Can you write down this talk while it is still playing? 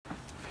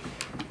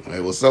Hey,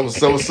 what's up?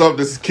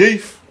 This is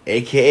Keith.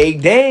 AKA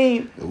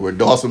Dame. We're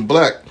Dawson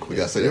Black. We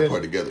gotta say that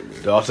part together,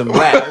 man. Dawson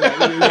Black.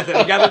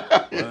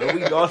 We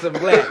Dawson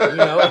Black. You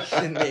know,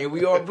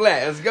 we are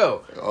black. Let's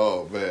go.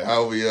 Oh man,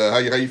 how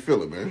you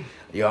feeling, man?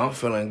 Yo, I'm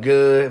feeling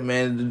good,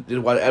 man.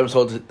 Just watched the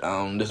episode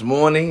this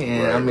morning,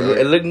 and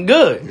it's looking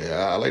good.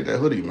 Yeah, I like that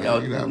hoodie, man. Yo,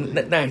 you know what I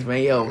mean? Thanks,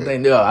 man. Yo,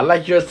 I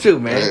like yours too,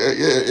 man.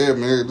 Yeah,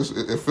 man.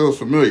 It feels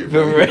familiar. It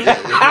feels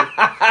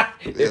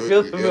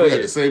familiar. We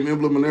got the same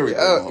emblem and everything.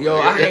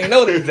 I ain't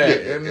noticed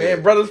that.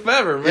 Man, brothers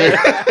forever, man.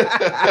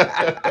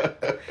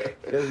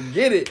 Let's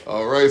get it.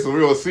 All right, so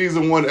we're on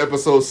season 1,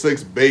 episode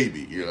 6,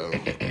 Baby. You know,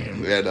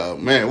 and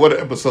man, what an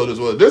episode this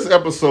was. This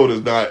episode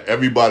is not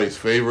everybody's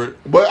favorite,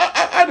 but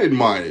I didn't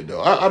mind it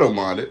though. I don't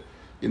mind it.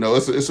 You know,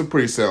 it's a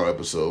pretty sound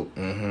episode.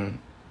 Mm-hmm.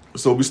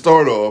 So we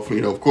start off,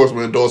 you know, of course,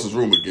 we're in Dawson's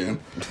room again.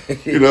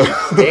 You know,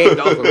 hey,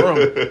 Dawson's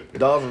room,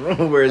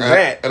 where it's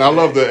at. And I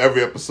love that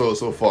every episode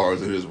so far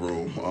is in his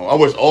room. I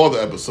wish all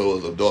the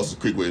episodes of Dawson's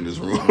Creek were in his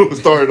room.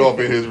 Started off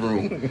in his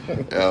room.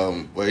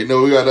 But you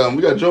know, we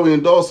got Joey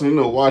and Dawson, you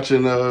know,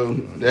 watching.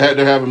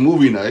 They're having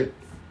movie night,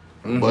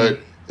 but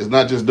it's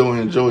not just Joey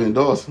and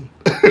Dawson.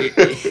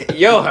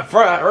 Yo, at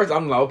first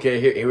I'm like,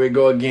 okay, here we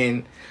go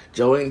again,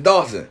 Joey and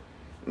Dawson.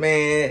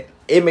 Man,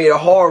 it made a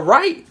hard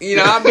right. You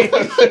know what I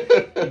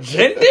mean?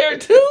 Jen there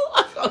too.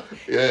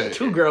 Yeah,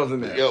 2 girls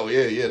in there. Yo,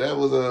 yeah. That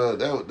was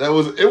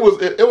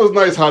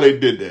nice how they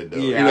did that though.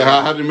 Yeah, you know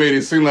how they made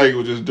it seem like it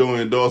was just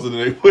Joey and Dawson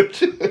and they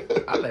put. I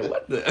was like,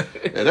 what the?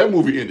 And that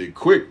movie ended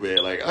quick,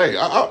 man. Like, hey,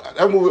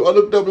 that movie. I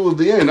looked up, it was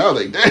the end. I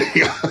was like, dang.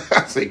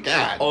 I said,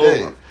 God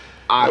dang.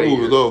 That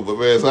movie was over,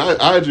 man. So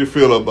how did you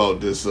feel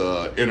about this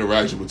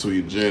interaction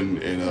between Jen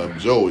and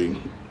Joey?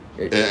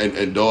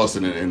 And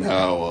Dawson and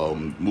how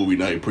movie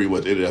night pretty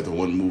much ended after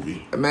one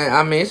movie. Man,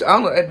 I mean, I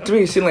don't know. To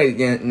me, it seemed like,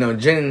 you know,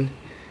 Jen,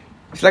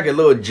 she's like a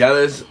little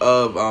jealous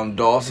of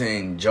Dawson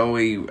and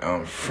Joey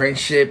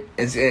friendship.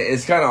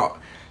 It's kind of,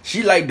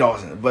 she like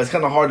Dawson, but it's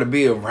kind of hard to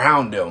be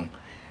around them,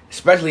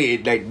 especially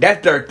like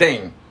that's their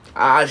thing.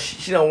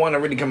 She don't want to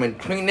really come in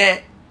between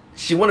that.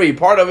 She want to be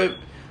part of it,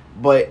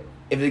 but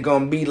if it's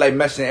gonna be like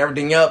messing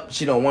everything up,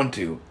 she don't want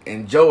to.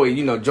 And Joey,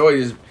 you know,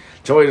 Joey is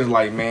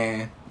like,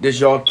 man, this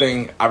y'all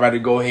thing. I'd rather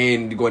go ahead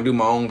and go and do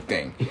my own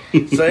thing.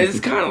 So it's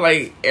kind of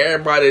like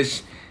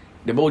everybody's,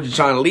 they both just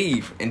trying to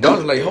leave. And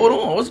Dawson's like, hold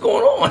on, what's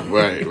going on?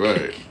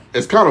 Right.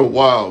 It's kind of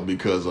wild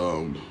because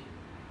in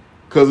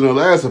the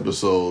last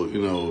episode,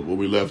 you know, when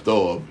we left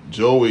off,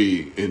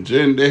 Joey and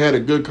Jen, they had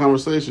a good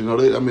conversation. You know,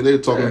 they were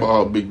talking about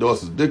how big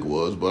Dawson's dick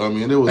was, but I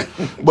mean, it was,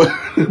 but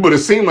it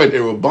seemed like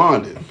they were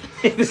bonding.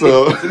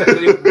 So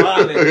they were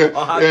bonding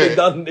on how big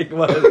Dawson's dick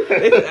was.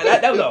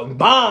 That was a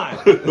bond.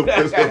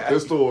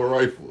 Pistol or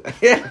rifle?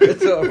 Yeah,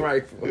 pistol or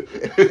rifle.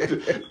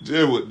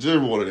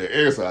 Jen wanted the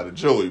air side of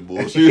Joey,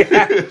 boy. You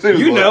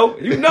know.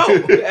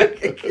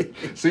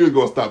 She was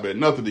gonna stop at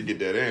nothing to get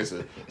that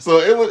answer. So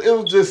it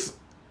was just.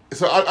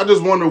 So I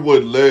just wonder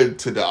what led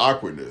to the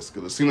awkwardness,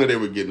 because it seemed like they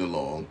were getting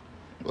along.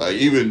 Like,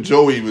 even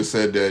Joey even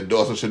said that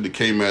Dawson shouldn't have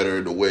came at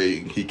her the way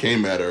he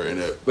came at her in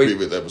that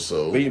previous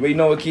episode. But you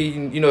know what, Key?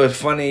 You know, it's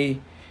funny.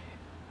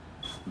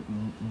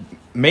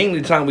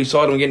 Mainly the time we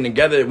saw them getting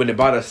together with it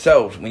by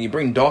themselves, when you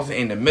bring Dawson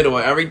in the middle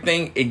of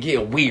everything, it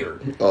get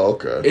weird. Oh,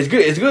 okay. It's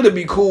good to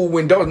be cool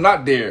when Dawson's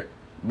not there,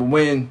 but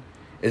when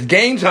it's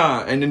game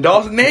time and then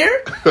Dawson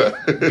there,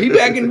 he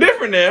acting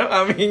different now.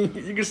 I mean,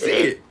 you can see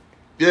it.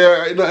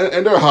 Yeah, and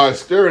they're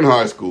in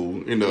high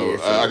school. You know, yeah,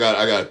 so I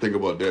got to think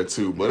about that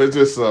too. But it's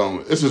just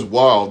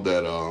wild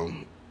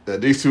that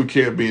these two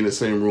can't be in the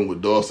same room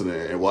with Dawson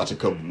and watch a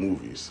couple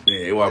movies.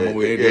 Yeah, they watch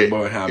movies. They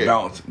both have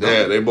balance.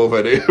 Yeah, they both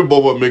are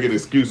making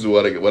excuses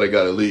why they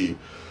got to leave.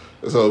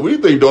 So, what do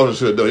you think Dawson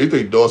should have done? You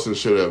think Dawson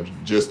should have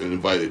just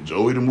invited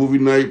Joey to movie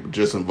night,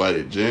 just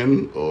invited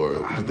Jen, or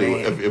you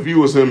think if you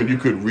was him and you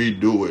could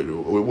redo it,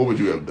 what would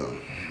you have done?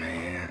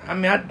 Man, I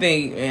mean, I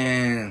think,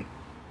 man,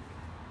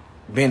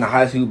 being a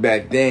high school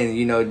back then,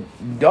 you know,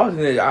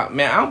 Dawson, I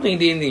don't think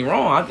he did anything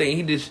wrong. I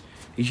think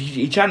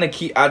he trying to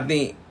keep. I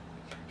think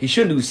he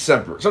should do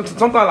separate.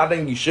 Sometimes I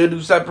think you should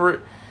do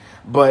separate.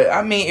 But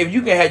I mean, if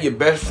you can have your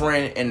best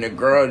friend and the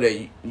girl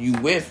that you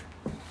with,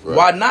 right,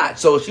 why not?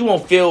 So she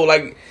won't feel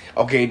like,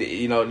 okay,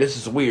 you know, this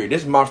is weird.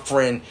 This is my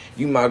friend,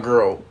 you my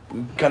girl.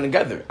 We come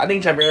together. I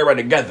think trying to bring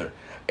everybody together.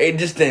 It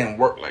just didn't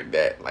work like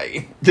that.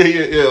 Like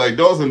yeah. Like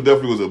Dawson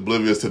definitely was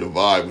oblivious to the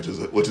vibe,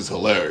 which is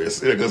hilarious.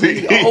 Because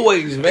he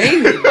always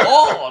made it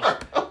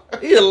lost.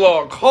 He a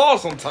little call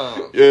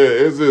sometimes. Yeah,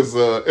 it's just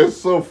it's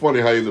so funny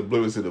how he's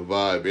oblivious to the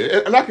vibe,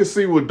 and I can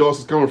see where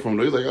Dawson's coming from.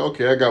 Though. He's like,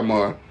 okay, I got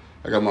my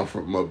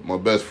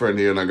best friend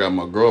here, and I got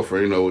my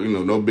girlfriend. You know,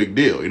 no big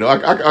deal. You know, I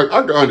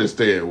can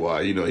understand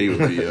why. You know, he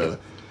would be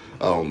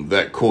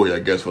that coy, I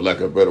guess, for lack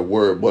of a better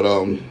word. But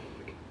yeah,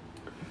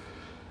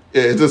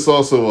 it's just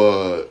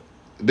also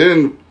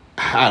then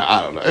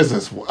I don't know. It's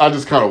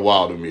just kind of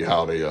wild to me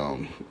how they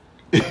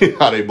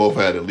how they both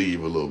had to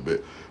leave a little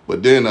bit.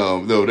 But then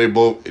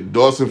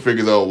Dawson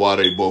figures out why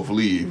they both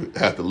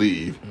have to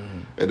leave.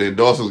 Mm-hmm. And then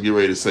Dawson's getting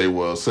ready to say,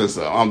 well, since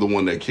I'm the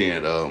one that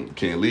can't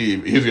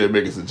leave, he's going to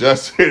make a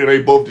suggestion. And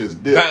they both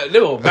just did.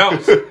 They will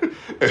bounce.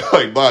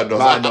 Like, bye,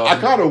 Dawson.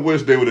 I kind of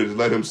wish they would have just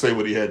let him say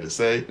what he had to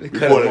say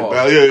before they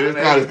bounce. Yeah, just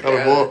kind of cut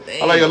him off.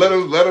 I like, let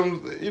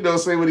him,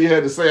 say what he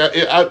had to say.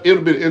 It would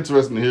have been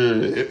interesting to hear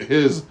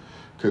his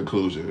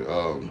conclusion.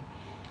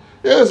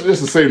 Yeah, it's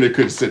just the same they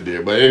couldn't sit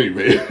there. But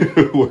anyway,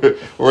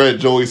 we're at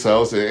Joey's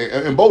house,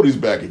 and Bodie's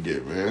back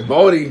again, man.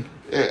 Bodie.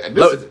 Yeah,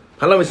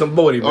 I love me some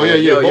Bodie, man. Oh,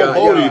 yeah,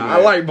 Bodie, man. I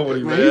like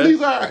Bodie, man.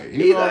 He's all right.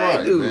 He's all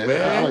right, dude,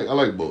 man. I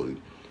like Bodie.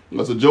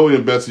 So Joey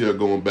and Betsy are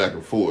going back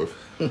and forth.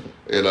 And,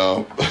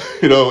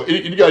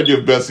 you got to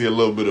give Betsy a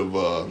little bit of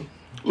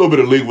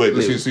leeway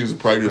because she's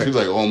pregnant. She's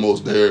like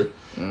almost there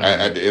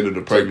at the end of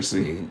the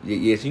pregnancy.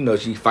 Yeah,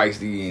 she's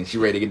feisty and she's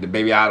ready to get the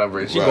baby out of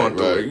her. She's going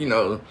through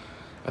it,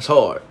 That's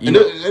hard. And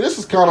this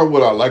is kind of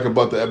what I like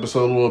about the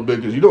episode a little bit,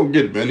 because you don't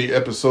get many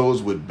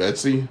episodes with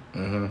Betsy,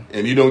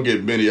 and you don't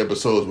get many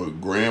episodes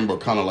with Graham, but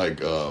kind of like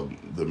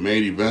the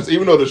main events.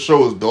 Even though the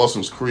show is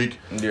Dawson's Creek,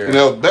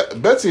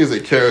 Betsy is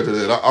a character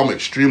that I'm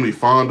extremely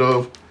fond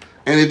of,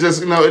 and it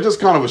just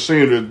kind of a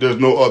shame that there's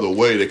no other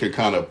way they can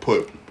kind of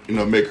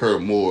make her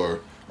more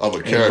of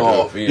a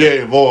character,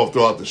 involved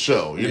throughout the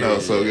show.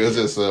 So it's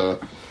just.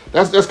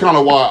 That's kind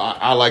of why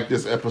I like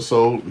this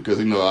episode, because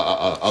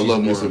I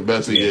love me some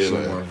Betsy,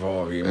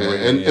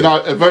 and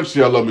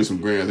eventually I love me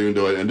some Graham, even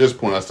though at this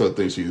point I still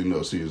think she's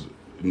racist,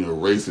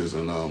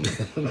 and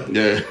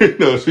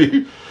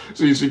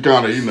she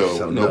kind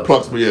of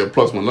plucks my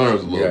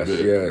nerves a little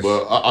bit. Yes.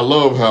 But I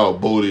love how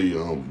Bodie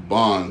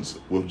bonds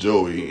with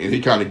Joey, and he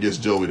kind of gets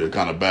Joey to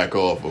kind of back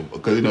off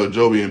because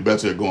Joey and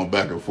Betsy are going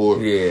back and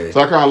forth. Yeah.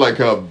 So I kind of like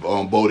how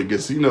Bodie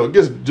gets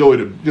Joey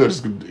to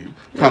just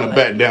kind of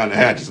batten down the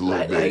hatches a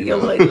little bit.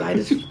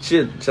 Just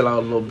chill out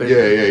a little bit.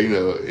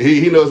 Yeah.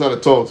 He knows how to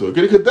talk to her,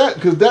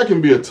 because that can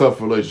be a tough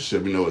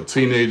relationship. A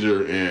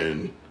teenager,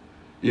 and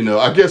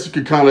I guess you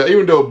could kind of,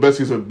 even though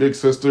Betsy's her big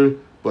sister,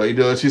 but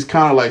she's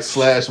kind of like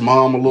slash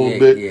mom a little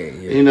bit. Yeah.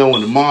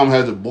 When the mom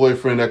has a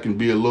boyfriend, that can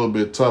be a little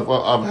bit tough.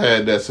 I've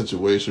had that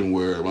situation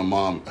where my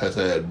mom has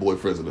had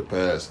boyfriends in the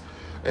past,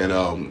 and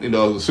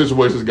the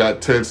situations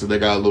got tense and they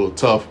got a little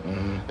tough,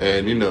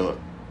 and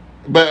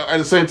But at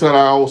the same time,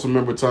 I also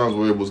remember times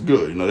where it was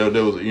good.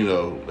 There was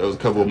a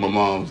couple of my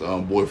mom's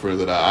boyfriends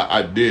that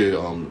I did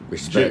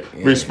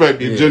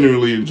respect and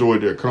genuinely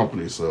enjoyed their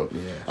company. So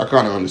I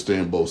kind of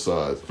understand both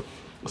sides.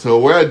 So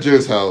we're at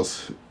Jen's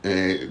house,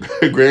 and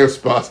Graham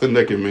spots a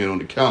naked man on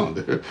the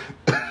calendar.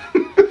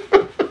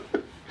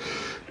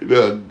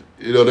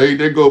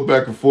 They go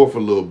back and forth a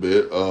little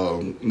bit.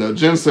 Now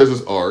Jen says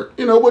it's art,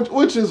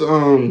 which is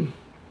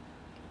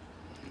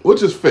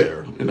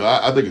fair.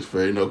 I think it's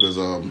fair, because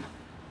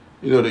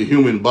the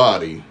human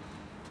body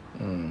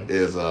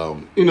is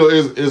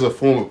a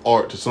form of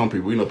art to some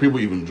people. People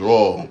even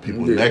draw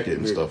people naked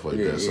and stuff like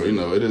that. So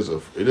it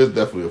is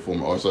definitely a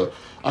form of art. So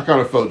I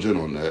kind of felt Jen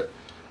on that.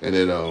 And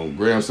then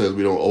Graham says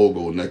we don't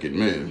ogle naked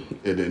men,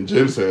 and then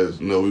Jen says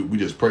no, we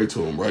just pray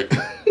to him, right?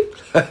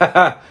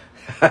 Man,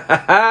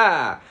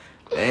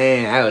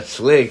 that was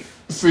slick.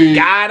 See,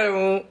 got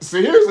him.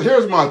 See,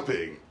 here's my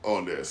thing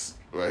on this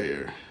right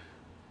here.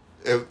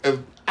 If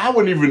I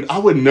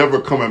would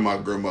never come at my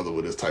grandmother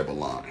with this type of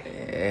line.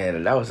 Yeah,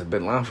 that was a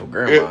big line for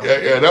grandma.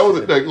 Yeah, that was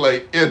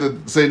like to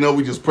say no,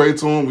 we just pray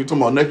to him. We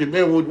talking about naked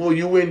men. Well,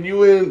 you in. You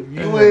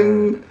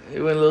went a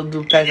little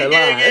too past that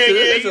line.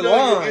 That's a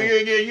line.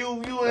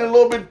 You in a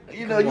little bit.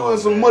 You in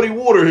some muddy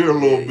water here a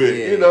little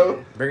bit.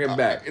 Bring it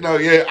back.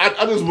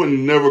 I just would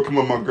never come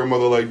at my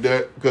grandmother like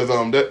that, because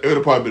that it would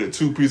have probably been a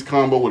 2-piece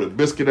combo with a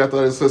biscuit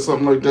after I said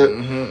something like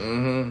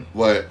that.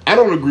 But I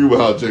don't agree with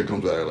how Jen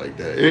comes at it like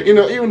that.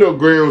 Even though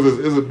Graham's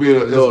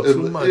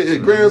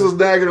Graham's is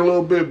nagging a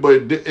little bit,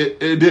 but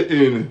it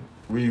didn't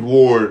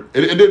reward.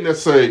 It didn't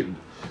necessarily.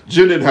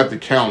 Jen didn't have to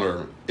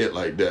counter it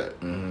like that.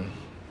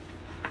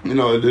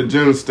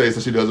 Jen states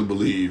that she doesn't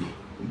believe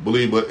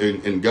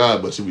in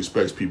God, but she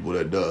respects people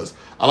that does.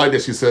 I like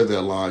that she says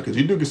that line, because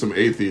you do get some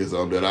atheists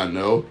that I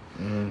know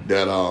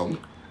that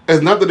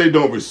it's not that they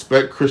don't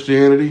respect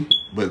Christianity,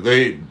 but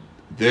they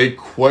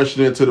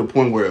question it to the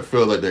point where it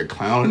feels like they're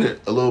clowning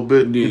it a little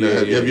bit.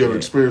 Have you ever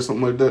experienced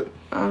something like that?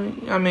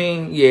 I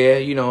mean,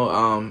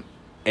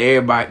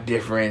 everybody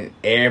different.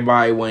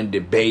 Everybody want to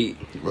debate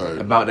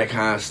about that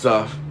kind of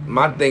stuff.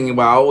 My thing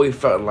about, I always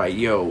felt like,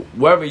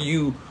 whether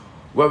you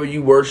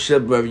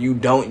worship, whether you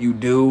don't, you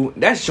do,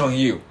 that's on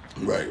you.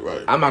 Right.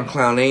 I'm not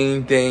clowning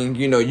anything.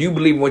 You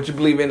believe in what you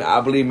believe in. I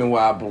believe in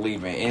what I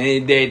believe in. And any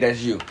day,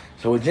 that's you.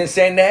 So with just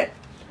saying that,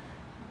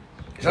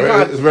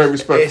 it's very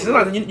respectful.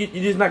 Sometimes you're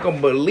just not going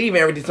to believe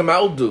in everything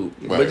somebody else do.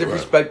 But just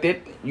respect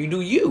it. You do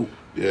you.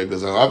 Yeah,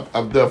 because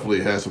I've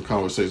definitely had some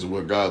conversations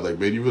with God. Like,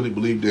 man, you really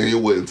believe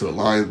Daniel went into the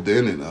lion's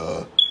den and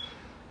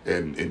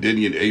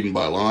didn't get eaten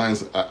by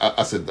lions?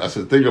 I said,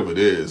 think of it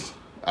is,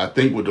 I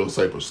think with those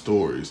type of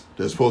stories,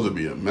 there's supposed to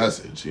be a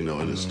message, in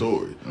the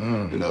story.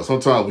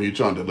 Sometimes when you're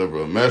trying to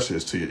deliver a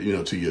message to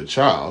your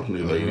child,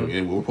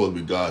 and we're supposed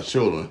to be God's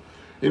children,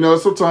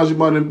 sometimes you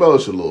might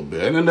embellish a little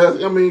bit. And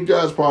then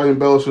God's probably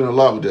embellishing a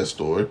lot with that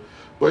story.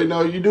 But, you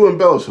know, you do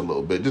embellish a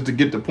little bit just to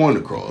get the point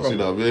across. You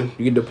know what I mean?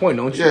 You get the point,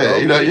 don't you? Yeah,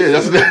 you know, yeah,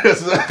 that's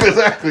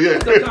exactly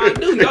it. That's what I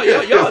do.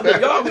 Y'all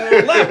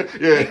going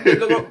left.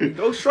 Yeah.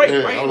 Go straight, yeah,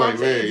 right? I'm like,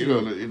 man, you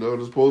know,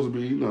 there's supposed to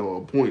be, you know,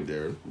 a point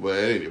there.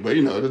 But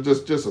you know, it's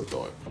just a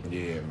thought.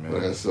 Yeah,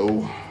 man.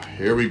 So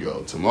here we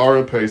go. Tamara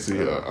and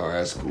Pacey are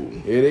at school.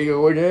 Here they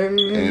go again.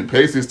 And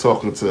Pacey's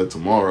talking to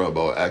Tamara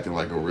about acting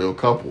like a real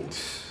couple.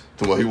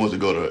 Well, he wants to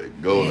go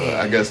to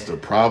I guess, to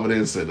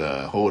Providence and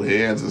hold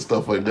hands and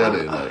stuff like that.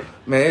 And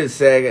man, it's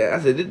sad.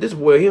 I said, this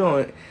boy, he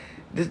on.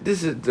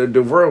 This is the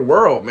real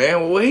world,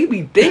 man. What he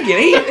be thinking?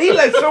 He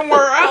like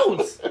somewhere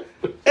else.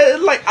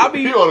 It's like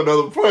he on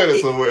another planet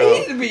somewhere else. He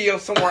need to be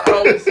somewhere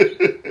else.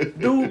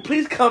 Dude,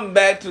 please come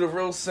back to the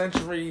real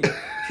century.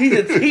 He's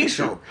a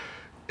teacher.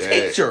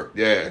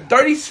 Yeah.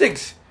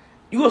 36.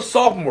 You a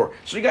sophomore.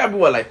 So you gotta be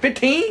what, like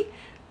 15?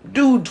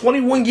 Dude,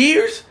 21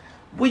 years?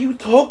 What are you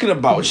talking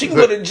about? She can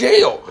go to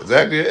jail.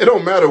 Exactly. It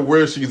don't matter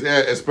where she's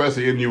at,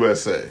 especially in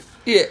USA.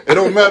 Yeah. It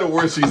don't matter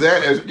where she's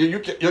at.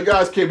 Your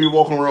guys can't be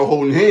walking around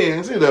holding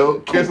hands, you know,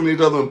 kissing each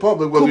other in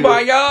public. Whether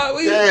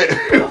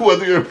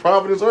whether you're in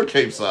Providence or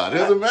Cape Side. It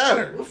doesn't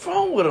matter. What's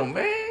wrong with him,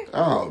 man?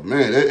 Oh,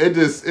 man.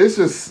 It's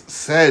just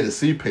sad to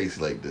see Pacey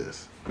like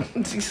this.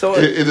 He's so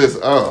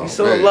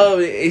in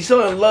love. He's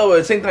so in love. At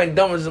the same time,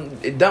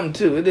 dumb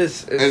too. It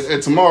is.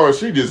 And Tamara,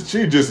 she just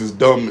as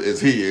dumb as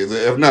he is,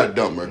 if not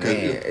dumber.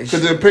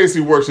 Because then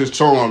Pacey works his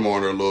charm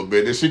on her a little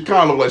bit, and she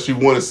kind of looks like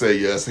she want to say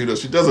yes. You know,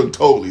 she doesn't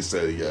totally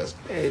say yes.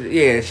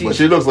 Yeah, but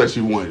she looks like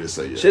she wanted to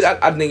say yes.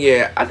 I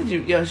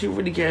think she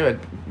really care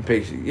about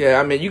Pacey. Yeah,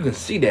 I mean, you can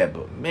see that,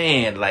 but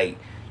man, like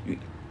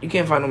you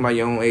can't find nobody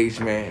your own age,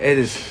 man. It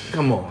is.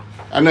 Come on.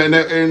 And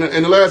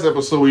in the last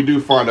episode, we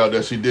do find out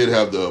that she did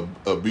have the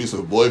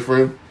abusive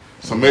boyfriend.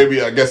 So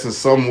maybe, I guess in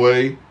some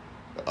way,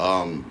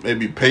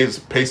 maybe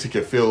Pacey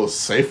can feel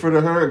safer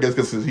to her. I guess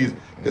because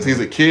he's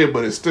a kid,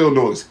 but it's still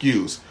no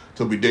excuse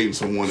to be dating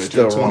someone that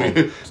you're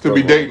 20, to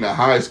be dating a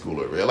high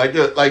schooler.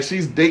 Right? Like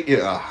she's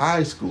dating a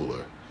high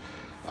schooler.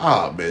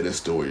 Ah, man, this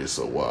story is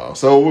so wild.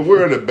 So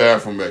we're in the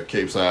bathroom at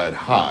Cape Side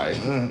High,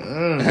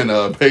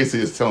 and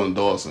Pacey is telling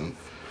Dawson,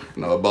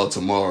 you know, about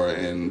Tamara,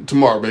 and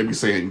Tamara maybe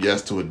saying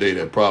yes to a date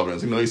at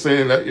Providence. You know, he's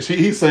saying that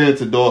he's saying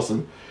to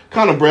Dawson,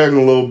 kind of bragging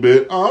a little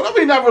bit. I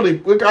mean, not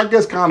really. I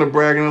guess kind of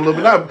bragging a little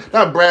bit.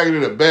 Not bragging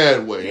in a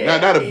bad way.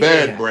 Not a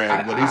bad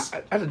brag, but he's.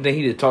 I just think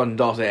he's talking to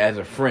Dawson as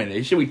a friend.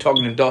 He should be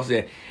talking to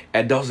Dawson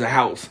at Dawson's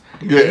house,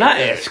 not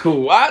at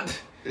school. What?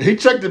 He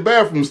checked the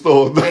bathroom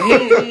stall.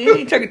 He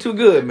ain't check it too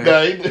good, man.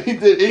 Nah, he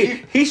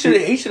did. He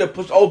should have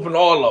pushed open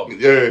all of them.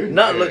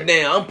 Yeah. Look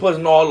down. I'm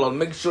pushing all of them,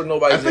 making sure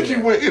nobody's. I think he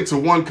went into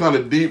one kind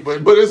of deep,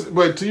 but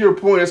to your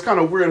point, it's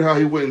kind of weird how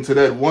he went into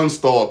that one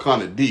stall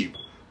kind of deep,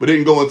 but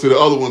didn't go into the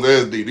other ones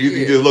as deep.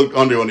 He just looked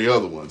under on the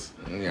other ones.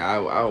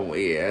 Yeah,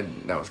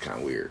 that was kind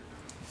of weird.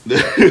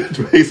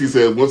 Pacey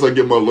said, "Once I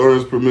get my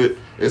learner's permit,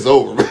 it's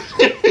over."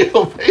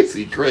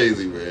 Pacey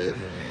crazy, man.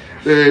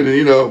 Then,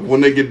 you know,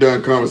 when they get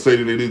done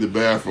conversating, they leave the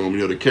bathroom.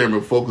 You know, the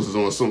camera focuses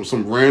on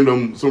some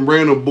random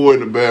boy in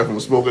the bathroom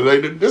smoking.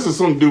 This is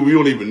some dude we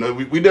don't even know.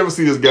 We never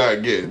see this guy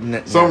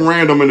again. Some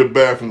random in the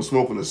bathroom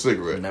smoking a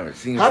cigarette. Never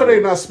seen. How do they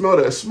not smell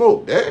that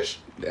smoke, Dash?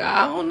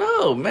 I don't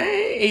know,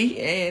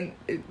 man.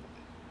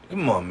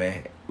 Come on,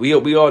 man. We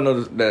all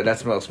know that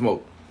smells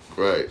smoke.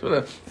 Right.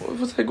 So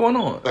what's that going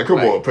on? Like,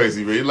 come on,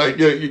 Pacey, man. Like,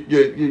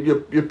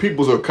 your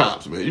peoples are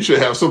cops, man. You should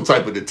have some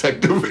type of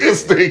detective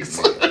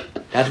instincts.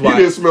 That's why he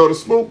didn't smell the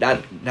smoke.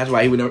 That's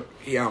why he would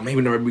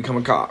never become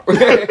a cop.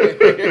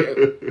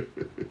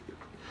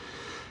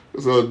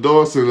 So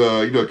Dawson,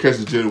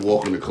 catches Jen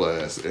walking to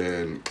class,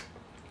 and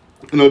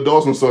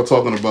Dawson started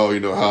talking about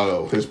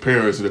how his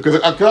parents.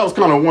 Because I was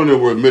kind of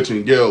wondering where Mitch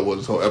and Gail was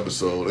this whole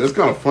episode. And it's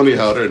kind of funny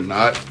how they're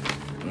not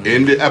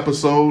in the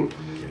episode,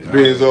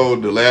 being as though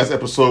the last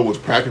episode was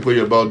practically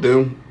about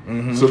them.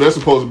 Mm-hmm. So they're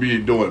supposed to be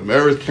doing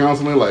marriage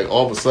counseling. Like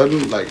all of a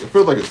sudden, like it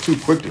feels like it's too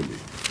quick to me.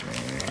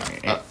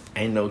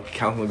 Ain't no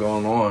counseling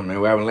going on,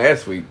 man. What happened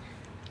last week?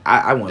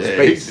 I want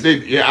space. They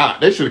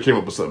should have came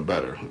up with something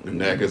better than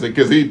that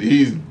because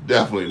he's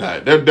definitely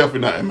not. They're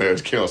definitely not in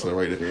marriage counseling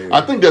right there. Yeah.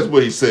 I think that's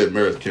what he said,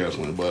 marriage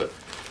counseling. But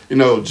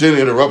Jen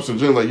interrupts him.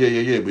 Jen's like,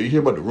 yeah. But you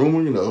hear about the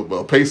rumor,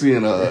 about Pacey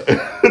and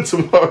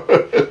Tamara.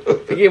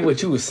 Forget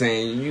what you were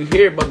saying. You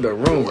hear about the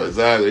rumor.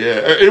 Exactly,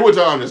 yeah. Which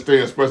I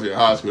understand, especially in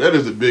high school. That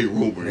is a big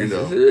rumor, And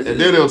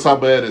then on top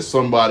of that is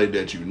somebody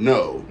that you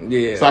know.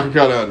 Yeah. So I can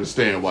kind of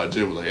understand why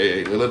Jim was like,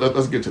 hey,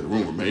 let's get to the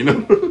rumor,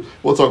 man.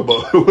 We'll talk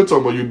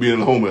about you being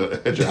home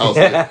at your house.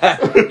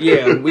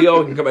 Yeah, we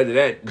all can come back to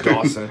that,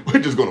 Dawson. We're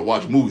just gonna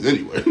watch movies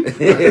anyway.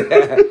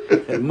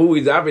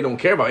 Movies I really don't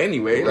care about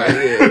anyway. Right?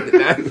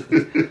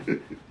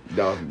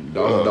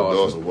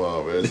 Dawson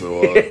wild, man.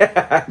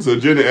 So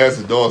Jenny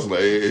asks Dawson, like,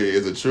 hey,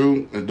 is it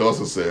true? And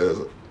Dawson says,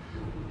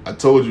 I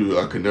told you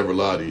I could never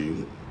lie to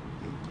you.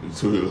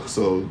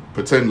 So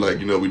pretend like,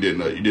 you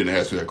didn't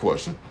ask me that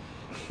question.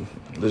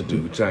 This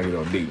dude trying to get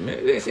on deep,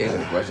 man. They say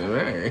the question,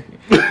 man.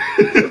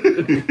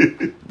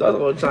 That's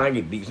all trying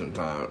to get deep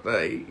sometimes.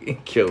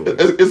 Like, kill it.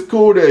 It's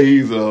cool that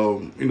he's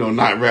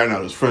not ratting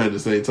out his friend at the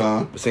same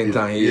time. At the same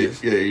time he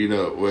is. Yeah, he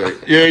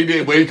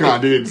did, but he kind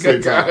of did at the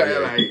same time.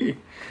 Yeah.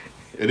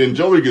 And then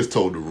Joey gets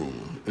told the rumor.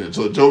 And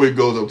so Joey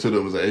goes up to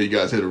them and says, "Hey, you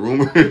guys hear the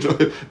rumor?"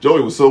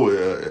 Joey was so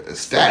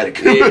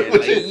ecstatic. Yeah,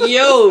 like,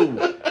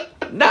 yo,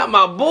 not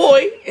my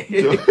boy.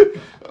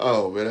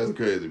 Oh man, that's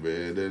crazy,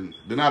 man.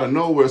 Then out of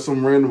nowhere,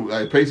 some random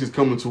Pacey's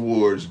coming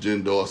towards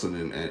Jen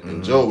Dawson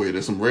and Joey.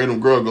 Then some random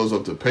girl goes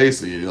up to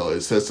Pacey, and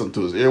it says something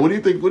to his ear. What do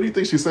you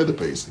think she said to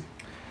Pacey?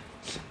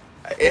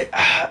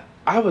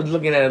 I was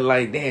looking at it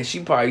like, damn, she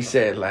probably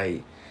said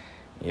like,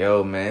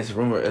 "Yo, man, it's a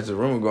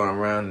rumor going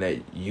around that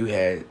you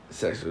had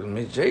sex with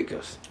Miss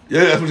Jacobs."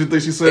 Yeah, that's what you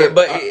think she said.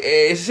 But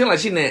it seemed like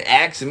she didn't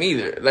ask him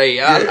either. Like,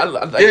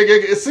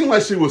 it seemed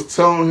like she was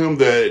telling him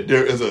that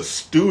there is a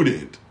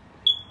student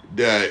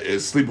that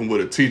is sleeping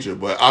with a teacher,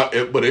 but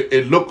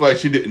it looked like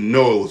she didn't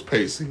know it was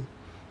Pacey.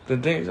 The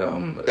thing,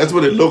 that's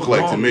what it looked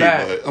like to me.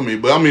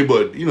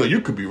 But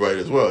you could be right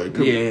as well. It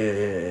could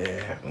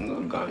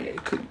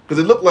because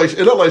it looked like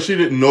she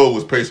didn't know it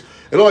was Pacey.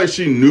 It looked like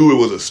she knew it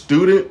was a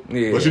student,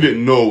 but she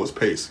didn't know it was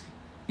Pacey.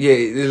 Yeah,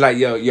 it's like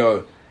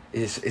yo.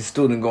 It's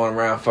student going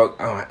around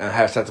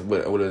have sex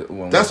with a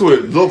woman. That's what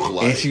it looked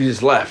like. And she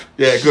just left.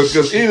 Yeah, because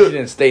she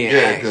didn't stay and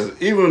ask.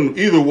 Because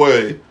either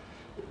way,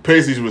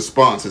 Pacey's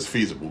response is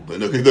feasible. He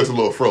looks a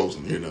little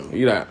frozen,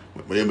 Yeah.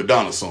 With the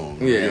Madonna song.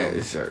 Yeah,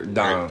 it's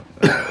Donna.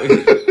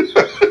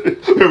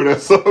 Remember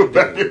that song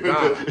back in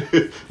the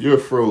day? You're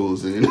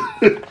frozen.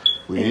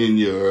 When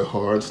your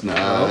heart's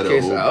not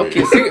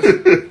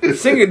open.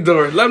 Sing it,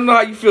 Doris. Let them know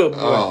how you feel, boy.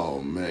 Oh,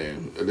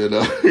 man. And then,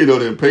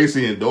 then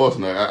Pacey and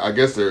Dawson, I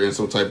guess they're in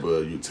some type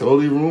of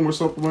utility room or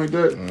something like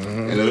that.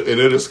 Mm-hmm. And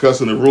they're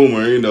discussing the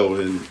rumor, and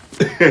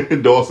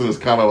Dawson is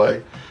kind of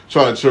like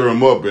trying to cheer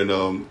him up.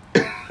 And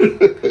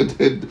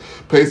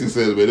Pacey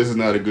says, "Man, this is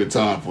not a good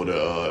time for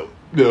the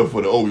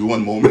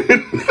Obi-Wan moment."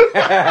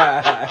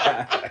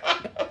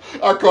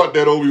 I caught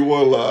that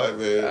Obi-Wan line,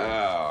 man.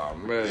 Oh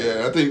man.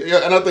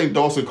 Yeah, I think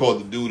Dawson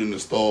called the dude in the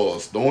stall a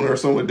stoner or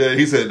something like that.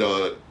 He said,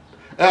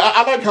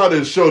 I like how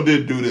this show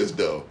did do this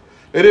though.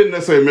 They didn't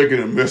necessarily make it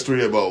a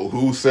mystery about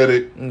who said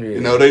it.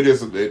 Yeah. They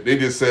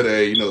just said,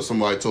 "Hey,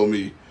 somebody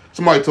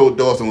told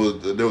Dawson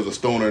there was a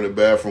stoner in the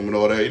bathroom and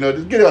all that."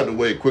 Just get out of the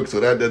way quick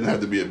so that doesn't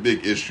have to be a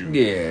big issue.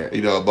 Yeah.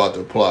 About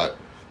the plot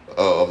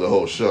of the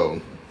whole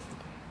show.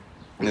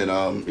 And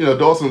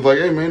Dawson's like,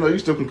 "Hey man, you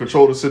still can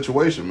control the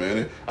situation, man."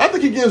 And I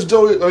think he gives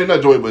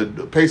not Joey,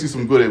 but Pacey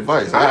some good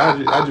advice.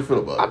 How'd you feel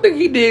about it? I think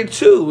he did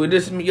too. With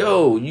this,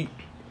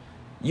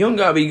 you don't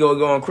gotta be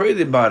going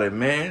crazy about it,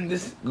 man.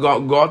 Just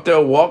go out there,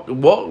 walk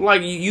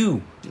like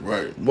you.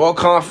 Right. Walk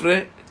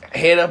confident,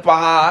 head up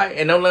high,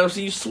 and don't let them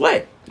see you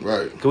sweat.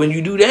 Right. Because when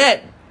you do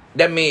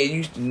that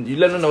means you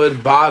let them know it's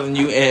bothering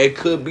you, and it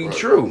could be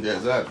true. Yeah,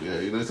 exactly.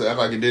 Yeah, it's act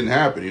like it didn't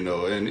happen,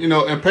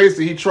 and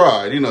Pacey, he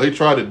tried. He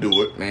tried to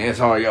do it. Man, it's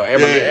hard, yo.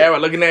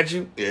 Everybody looking at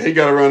you. Yeah, he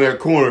got around that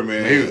corner,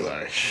 man. He was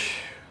like,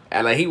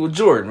 and like he was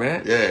Jordan,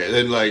 man. Yeah,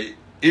 and like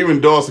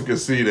even Dawson could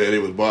see that it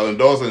was bothering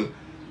Dawson.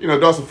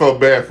 Dawson felt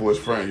bad for his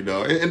friend,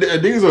 and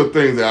these are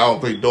things that I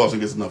don't think Dawson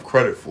gets enough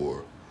credit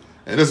for.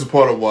 And this is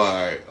part of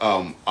why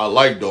I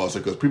like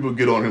Dawson, because people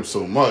get on him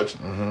so much,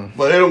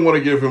 but they don't want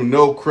to give him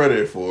no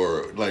credit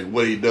for like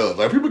what he does.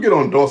 Like people get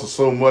on Dawson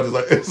so much,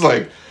 it's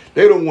like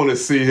they don't want to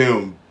see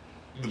him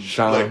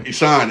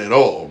shine at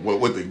all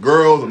with the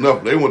girls or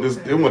nothing. They want this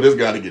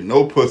guy to get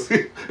no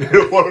pussy. They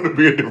don't want him to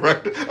be a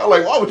director. I'm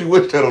like, why would you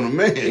wish that on a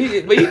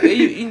man? But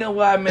you know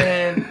why,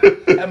 man?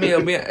 I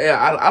mean,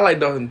 I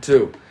like Dawson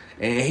too.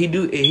 And he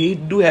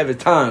do have his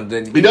times.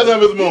 And he does have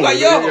his moments. Like,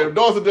 yo,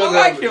 Dawson does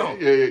I like him.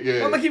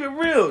 Yeah. I'm gonna keep it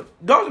real.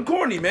 Dawson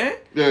corny, man.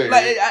 Yeah.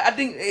 Like I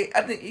think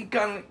he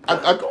kind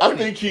of. I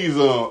think he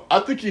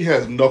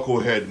has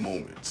knucklehead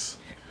moments.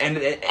 And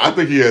I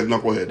think he has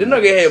knucklehead. The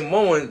knucklehead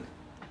moments,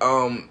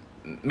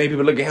 maybe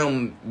people look at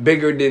him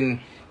bigger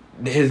than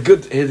his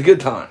good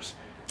times.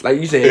 Like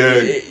you said,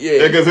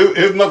 yeah. Because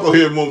his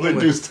knucklehead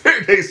moments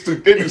they do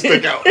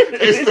stick out.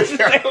 They stick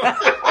out.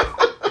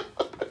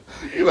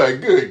 You're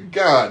like, good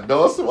God,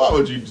 Dawson, why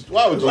would you do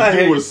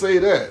or say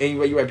that? And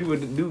you're right, people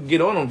do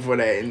get on him for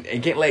that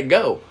and can't let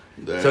go.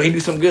 Damn. So he do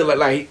some good,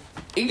 like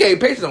he gave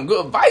Pacey some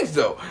good advice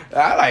though.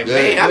 I like,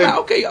 man, I'm like,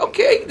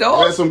 okay,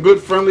 dog. That's some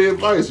good friendly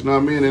advice, you know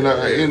what I mean? And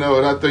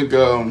I think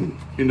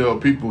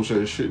people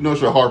should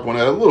harp on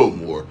that a little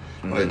more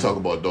when they talk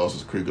about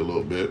Dawson's Creek a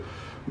little bit.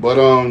 But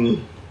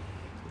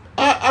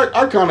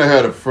I kind of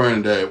had a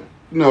friend that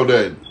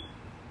that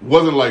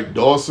wasn't like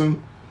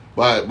Dawson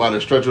by the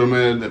stretch of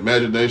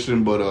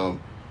imagination, but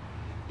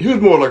he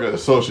was more like an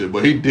associate,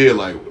 but he did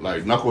like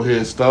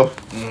knucklehead stuff,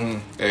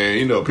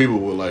 and people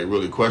would like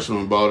really question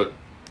him about it.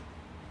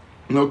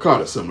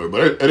 Kind of similar,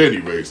 but at any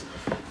rate,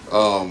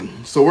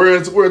 so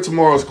we're in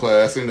tomorrow's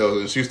class,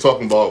 and she's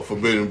talking about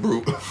forbidden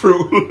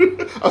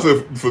fruit. I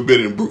said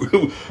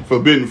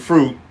forbidden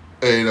fruit,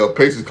 and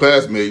Pacey's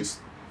classmates,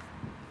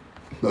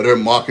 they're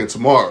mocking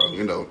tomorrow,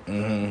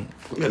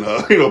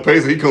 And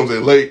Pacey, he comes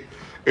in late.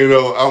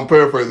 I'm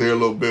paraphrasing here a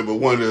little bit, but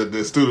one of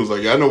the students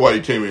like, yeah, I know why he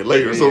came in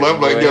later. So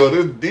I'm like,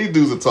 these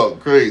dudes are talking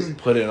crazy.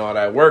 Put in all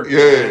that work. Yeah.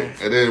 Man.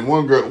 And then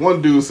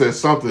one dude said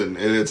something, and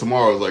then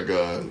tomorrow was like,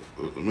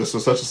 Mr.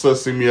 Such and Such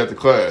see me after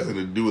class, and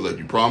the dude was like,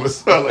 you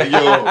promise? I'm like,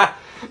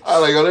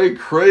 they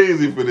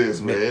crazy for this,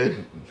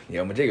 man.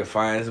 Yo, Majigga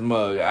fine as a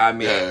mug. I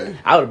mean,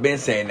 I would have been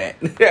saying that.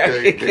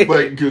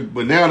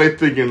 but now they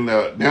thinking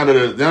now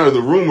that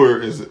the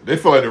rumor is, they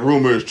feel like the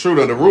rumor is true.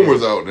 Now the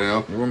rumor's out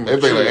now. They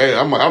think like, hey,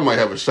 I might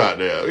have a shot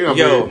there.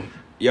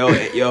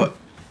 Yo,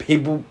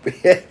 people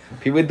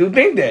do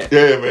think that.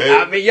 Yeah,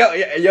 man. I mean,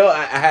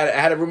 I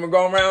had a rumor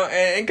going around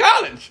in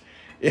college.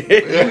 You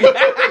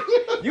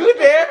were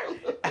there.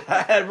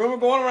 I had a rumor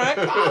going around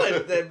in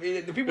college that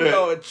the people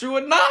know it's true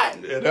or not.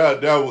 Yeah,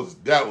 that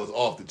was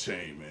off the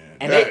chain, man.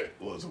 And that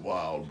was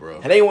wild,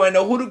 bro. And they want to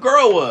know who the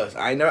girl was.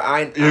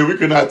 We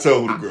could not tell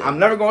who the girl. I'm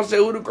never gonna say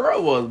who the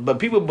girl was, but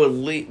people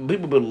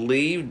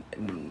believe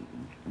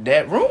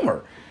that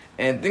rumor.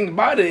 And the thing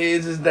about it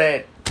is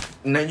that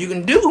nothing you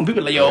can do. People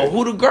are like, yo,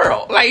 who the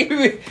girl? Like,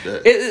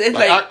 it's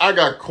like I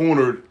got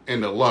cornered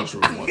in the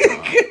lunchroom one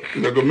time.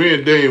 Cause me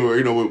and Dame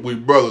were, we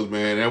brothers,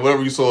 man. And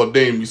whenever you saw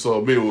Dame, you saw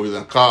me when we was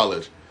in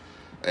college.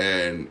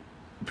 And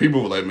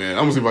people were like, man,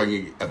 I'm gonna see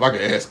if I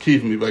can ask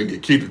Keith, if I can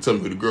get Keith to tell me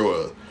who the girl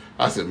was.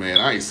 I said, man,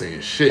 I ain't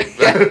saying shit.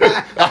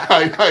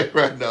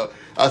 Right now.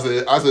 I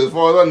said, as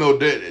far as I know,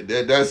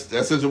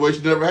 that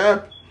situation never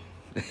happened,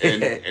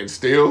 and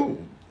still,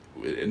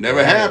 it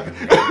never happened.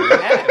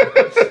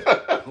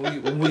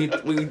 We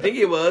think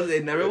it was,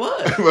 it never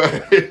was.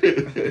 Right.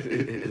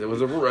 It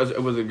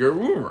was a good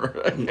rumor.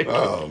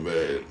 Oh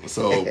man,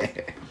 so.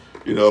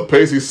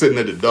 Pacey's sitting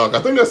at the dock.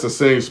 I think that's the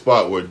same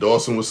spot where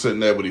Dawson was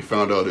sitting at when he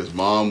found out his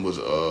mom was.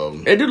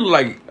 It did look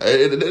like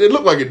it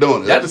looked like it,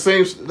 don't it? That's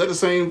the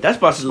same. That's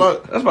about to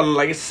look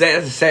like it's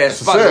sad. It's a sad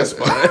spot.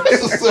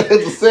 It's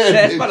a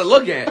sad spot to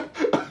look at.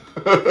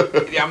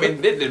 I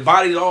mean, the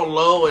body's all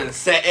low and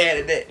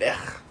sad.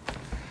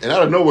 And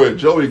out of nowhere,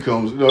 Joey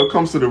comes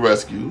to the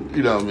rescue.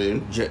 You know what I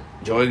mean?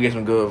 Joey gets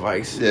some good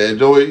advice. Yeah,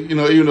 Joey,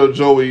 even though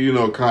Joey,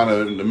 kind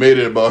of made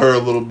it about her a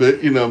little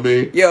bit, you know what I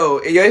mean? Yo,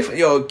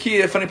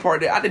 kid, the funny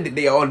part, I think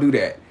they all do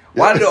that.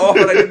 Why do they all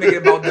feel like they make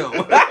it about them?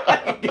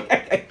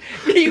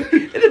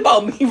 It's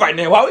about me right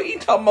now. Why are you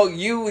talking about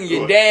you and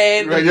your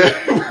dad? Right,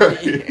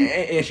 right.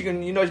 And she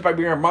can, she probably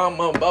bring her mom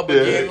up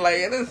again.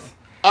 Like, this.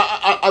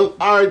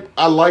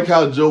 I like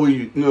how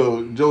Joey,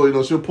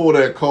 she'll pull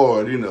that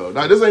card,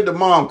 Now, this ain't the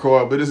mom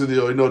card, but this is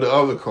the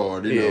other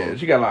card, Yeah,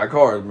 she got a lot of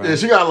cards, man. Yeah,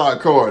 she got a lot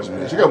of cards,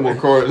 man. She got more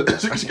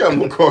cards. She got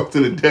more cards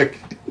than a deck.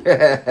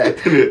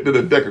 than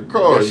a deck of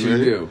cards, yes, man.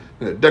 She do.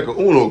 A deck of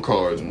Uno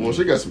cards. Well,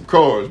 she got some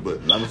cards, but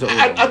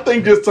I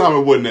think this time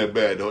it wasn't that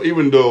bad, though.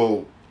 Even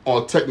though,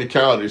 on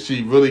technicality,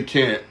 she really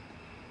can't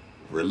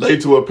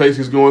relate to what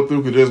Pacey's going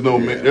through because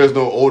there's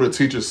no older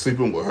teacher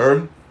sleeping with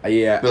her.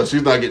 Yeah. No,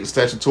 she's not getting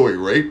statutory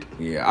raped.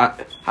 Yeah,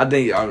 I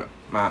think I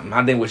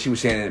think what she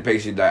was saying in the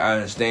Pacey, like, I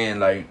understand,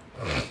 like,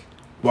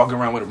 walking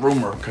around with a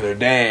rumor because her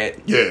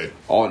dad,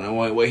 all in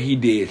what he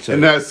did. So,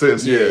 in that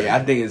sense, I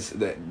think it's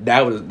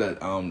that was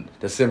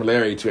the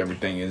similarity to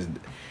everything is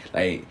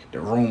like the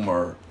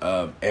rumor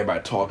of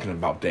everybody talking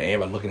about that,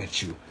 everybody looking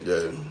at you.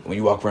 Yeah. When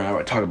you walk around,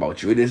 everybody talking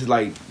about you. It is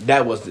like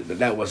that was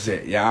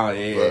it.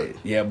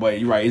 Yeah, but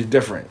you're right. It's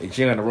different.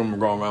 She ain't got a rumor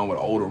going around with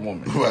an older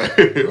woman. Right.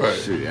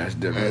 Shit, that's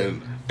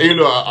different.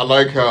 And I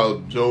like how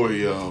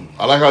Joey.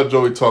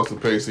 Talks to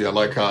Pacey. I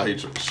like how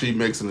she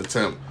makes an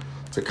attempt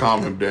to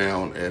calm him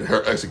down and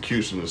her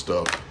execution and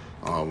stuff.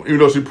 Even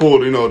though she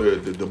pulled,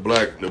 the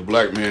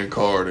black man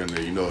card and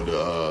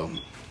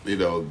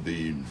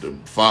the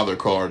father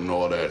card and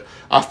all that.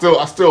 I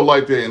still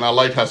liked it, and I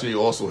like how she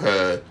also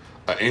had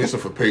an answer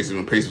for Pacey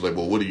when Pacey was like,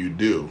 well, what do you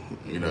do?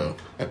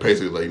 And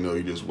Pacey was like,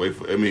 you just wait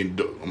for,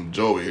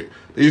 Joey,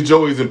 these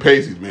Joeys and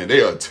Paceys, man,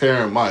 they are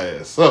tearing my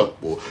ass up,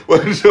 boy.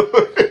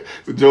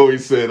 So Joey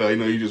said,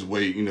 you just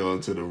wait,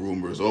 until the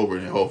rumor is over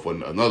and hope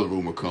another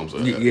rumor comes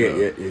up.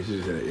 Yeah,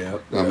 she said, yeah.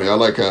 I mean, I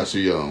like how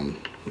she,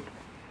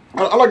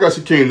 I like how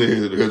she came to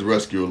his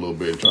rescue a little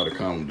bit and tried to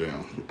calm him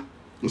down.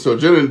 And so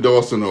Jen and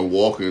Dawson are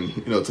walking,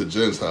 to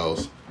Jen's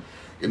house.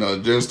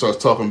 Jen starts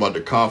talking about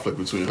the conflict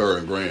between her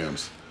and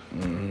Grams.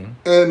 Mm-hmm.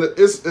 And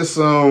it's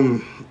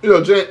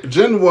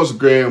Jen wants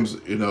Grams,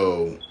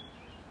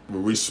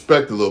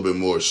 respect a little bit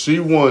more. She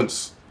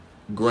wants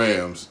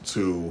Grams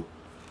to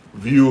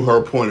view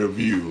her point of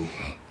view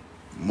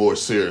more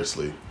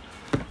seriously.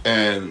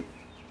 And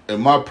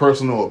in my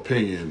personal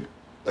opinion,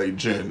 like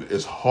Jen,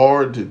 it's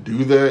hard to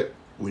do that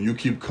when you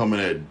keep coming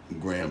at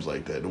Grams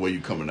like that, the way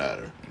you coming at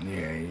her.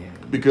 Yeah.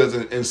 Because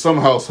in some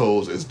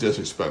households, it's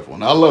disrespectful.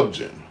 And I love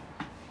Jen.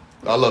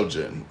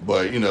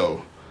 But,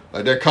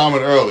 like that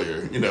comment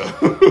earlier,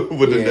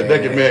 with the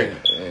naked man.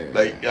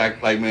 Yeah.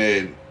 Like,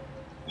 man,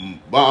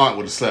 my aunt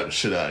would have slapped the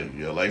shit out of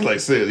you. Like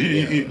said,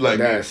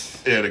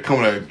 they're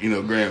coming at,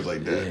 Grams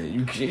like that.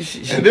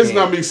 Yeah, and this is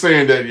not me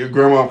saying that your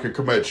grandma can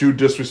come at you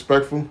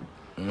disrespectful.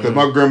 Because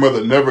my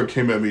grandmother never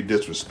came at me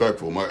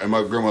disrespectful. My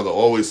grandmother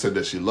always said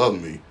that she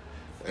loved me.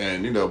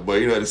 And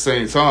but at the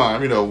same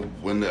time,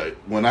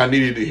 when I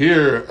needed to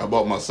hear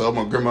about myself,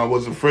 my grandma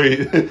wasn't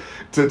afraid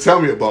to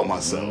tell me about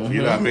myself. Mm-hmm.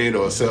 You know what I mean,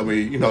 or tell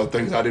me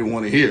things I didn't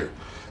want to hear.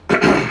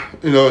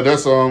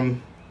 That's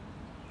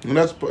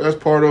that's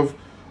part of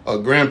a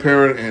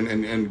grandparent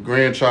and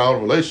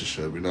grandchild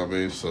relationship. You know what I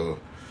mean? So,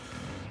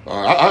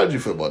 how did you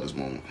feel about this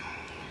moment?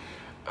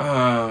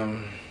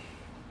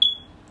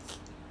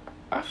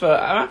 I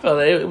felt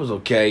like it was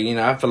okay.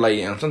 I feel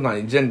like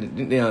sometimes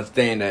they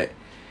understand that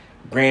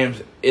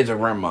Grams is a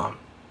grandma.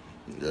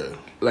 Yeah.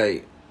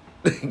 Like.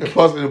 and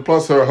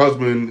plus, her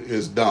husband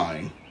is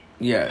dying.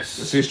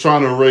 Yes. She's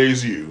trying to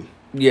raise you.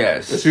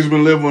 Yes. And she's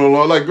been living a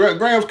lot. Like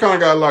Grams kind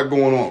of got a lot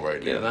going on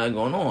right now. Yeah, a lot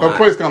going on. Her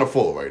plate's kind of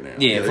full right now.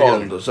 Yeah,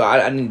 full. So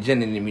I need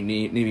Jenny to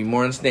be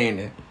more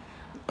understanding.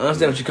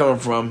 Understand where she's coming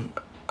from.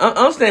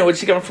 Understand where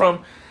she's coming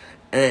from,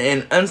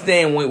 and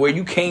understand where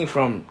you came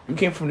from. You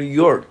came from New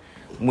York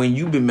when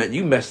you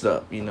messed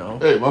up. Hey,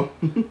 Mom.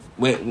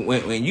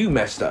 when you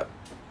messed up.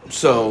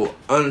 So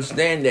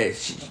understand that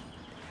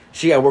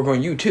she got to work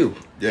on you too.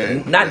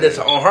 Yeah. Not just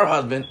on her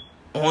husband,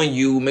 on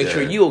you. Make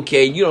sure you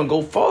okay. You don't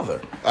go farther.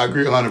 I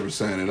agree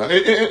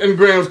 100%. And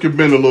Grams can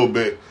bend a little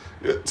bit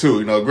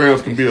too.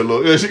 Grams can be a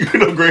little.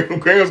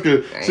 Grams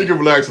can she can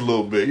relax a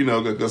little bit.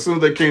 Because as soon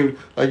as they came,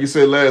 like you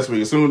said last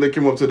week, as soon as they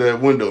came up to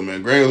that window,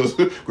 man, Grams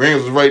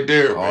was right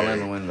there. All man.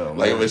 in the window.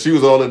 Like when she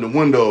was all in the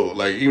window.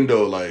 Like even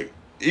though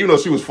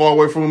she was far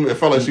away from him, it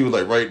felt like she was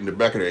like right in the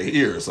back of their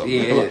ear or something.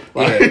 Yeah.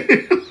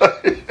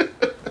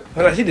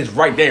 Like, she just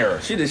right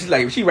there. She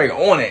right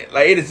on it.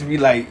 Like it just be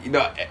like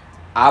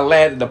I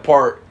laughed at the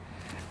part.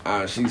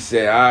 She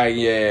said, "All right,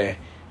 yeah,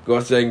 go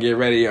upstairs and get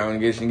ready.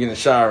 Get in the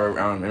shower.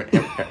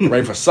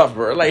 Ready for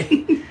supper." Like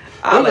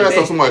that's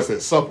how somebody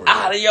said supper.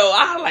 I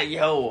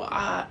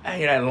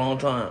ain't had a long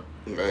time.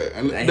 Right.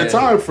 And the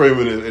time frame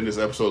in this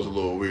episode is a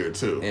little weird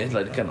too. Yeah, it's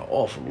like kind of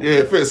off. Yeah,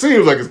 it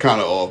seems like it's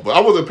kind of off, but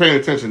I wasn't paying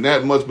attention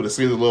that much. But it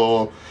seems a little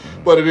off.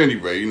 Mm-hmm. But at any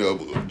rate,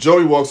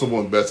 Joey walks up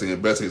on Betsy,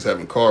 and Betsy's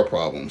having car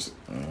problems.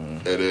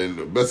 Mm-hmm. And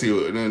then Betsy,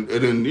 and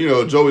then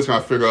Joey's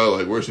trying to figure out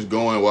like where she's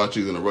going, why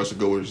she's in a rush to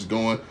go where she's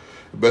going.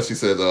 Betsy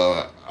says,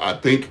 "I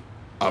think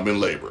I'm in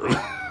labor." I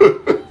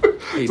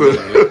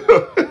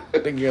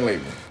think you're in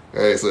labor.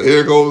 Hey, so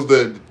here goes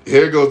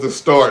the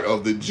start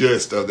of the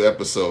gist of the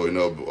episode,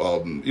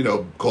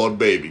 called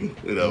Baby,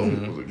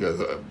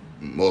 because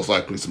most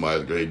likely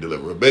somebody's going to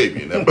deliver a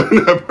baby, and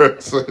that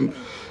person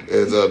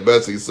is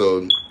Betsy.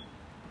 So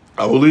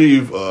I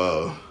believe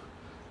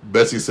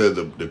Betsy said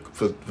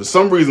for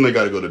some reason they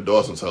got to go to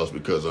Dawson's house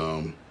because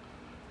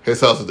his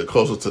house is the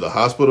closest to the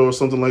hospital or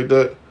something like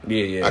that.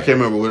 Yeah. I can't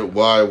remember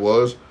why it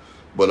was,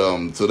 but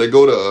so they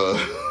go to.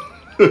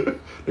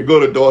 They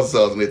go to Dawson's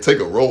house and they take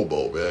a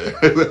rowboat, man.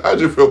 How'd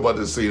you feel about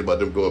this scene about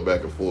them going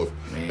back and forth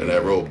in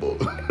that rowboat?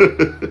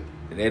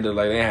 They look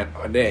like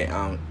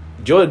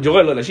Joy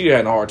looked like she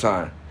had a hard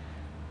time.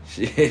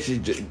 She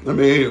just. I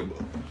mean,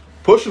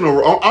 pushing I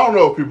don't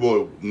know if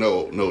people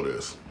know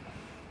this.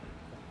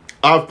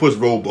 I've pushed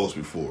rowboats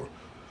before.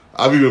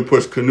 I've even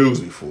pushed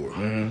canoes before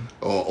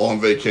on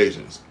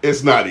vacations.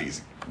 It's not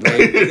easy.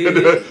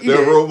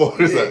 That rowboat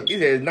is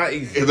it's not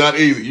easy. It's not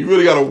easy. You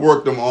really got to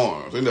work them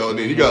arms, and then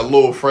you got a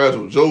little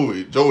fragile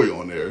Joey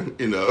on there,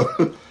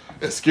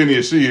 as skinny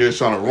as she is,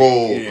 trying to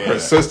roll her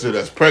sister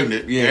that's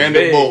pregnant and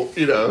the boat,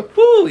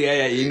 Woo,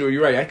 yeah,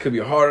 you're right. That could be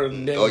harder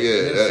than. Oh yeah,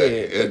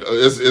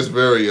 it's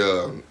very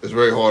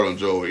hard on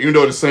Joey. Even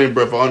though in the same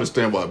breath, I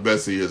understand why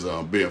Betsy is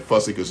being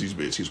fussy because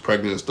she's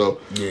pregnant and stuff.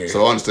 Yeah.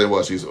 So I understand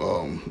why she's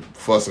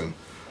fussing.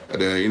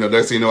 And then,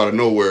 next thing out of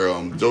nowhere,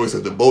 Joey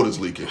says the boat is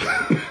leaking.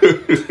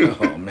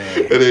 Oh,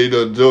 man. And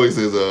then, Joey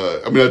says,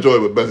 not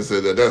Joey, but Bessie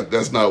said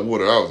that's not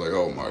water. I was like,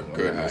 oh, my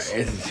goodness.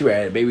 She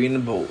had a baby in the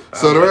boat.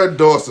 So they're at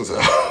Dawson's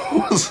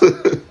house.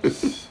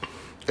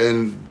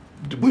 And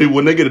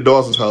when they get to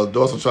Dawson's house,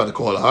 Dawson tried to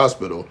call the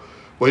hospital.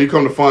 Well, you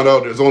come to find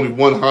out there's only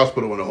one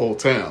hospital in the whole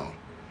town.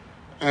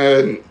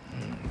 And...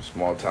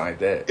 small town like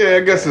that. Yeah, I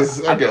guess so.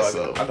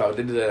 I thought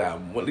they did that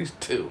at least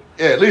two.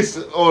 Yeah, at least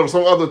or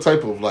some other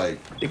type of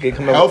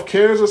health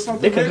cares or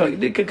something.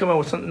 They could come up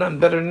with something nothing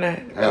better than that.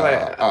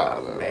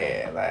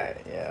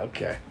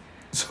 Okay.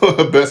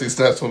 So Bessie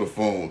snaps on the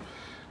phone.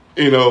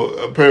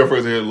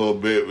 Paraphrasing here a little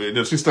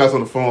bit. She snaps on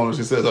the phone and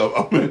she says,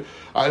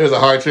 "There's a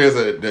high chance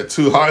that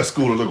two high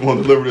schoolers are going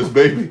to deliver this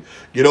baby.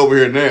 Get over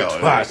here now."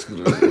 High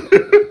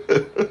schoolers.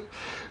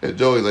 And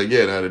Joey's like,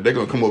 yeah, now they're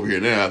going to come over here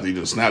now after you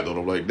just snapped on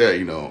them like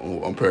that.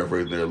 I'm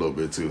paraphrasing there a little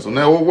bit too. So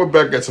now we're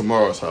back at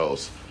Tamara's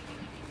house.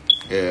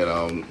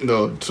 And,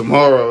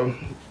 Tamara,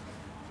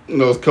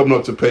 is coming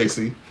up to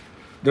Pacey.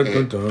 Dun,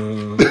 dun,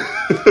 dun.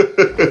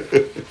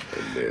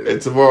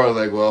 And Tamara's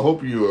like, well, I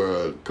hope you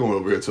are coming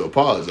over here to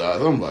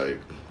apologize. I'm like,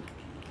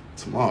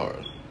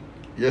 Tamara,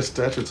 you're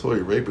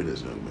statutory raping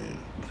this young man.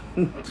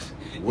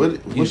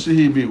 What should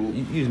he be?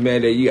 You just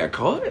mad that you got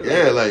caught?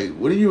 Yeah,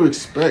 what do you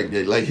expect?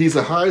 Like, he's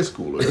a high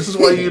schooler. This is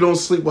why you don't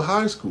sleep with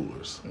high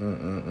schoolers.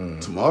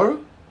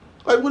 Tomorrow?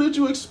 What did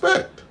you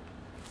expect?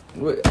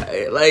 He's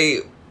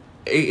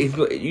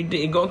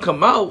gonna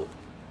come out.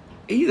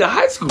 He's a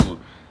high schooler.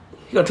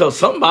 He's gonna tell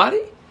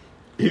somebody.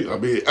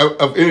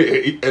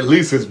 At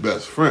least his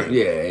best friend.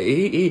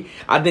 Yeah,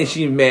 I think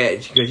she's mad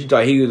because she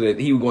thought he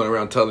was going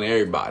around telling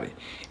everybody,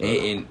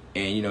 and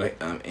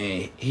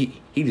he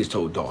just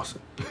told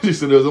Dawson. She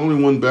said there's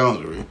only one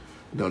boundary,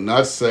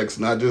 not sex,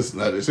 not. She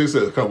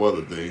said a couple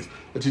other things,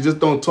 but you just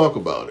don't talk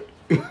about it.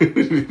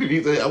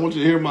 He said, I want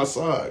you to hear my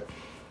side.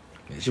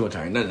 Yeah, she won't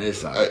tell you nothing on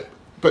this side.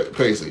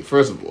 Pacey,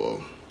 first of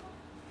all,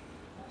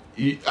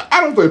 I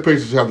don't think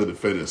Pacey should have to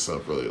defend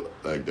himself really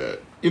like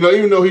that.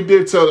 Even though he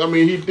did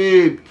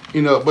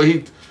but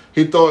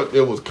he thought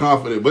it was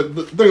confident. But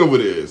the thing of it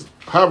is,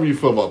 however you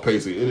feel about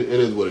Pacey, it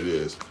is what it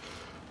is.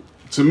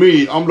 To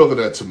me, I'm looking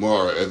at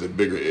Tamara as a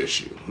bigger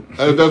issue.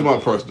 That's my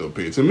personal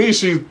opinion. To me,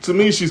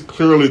 she's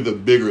clearly the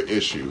bigger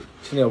issue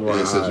in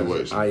this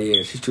situation.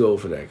 Yeah, she's too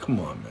old for that.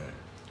 Come on, man.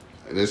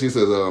 And then she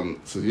says,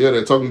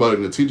 they're talking about it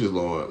in the teacher's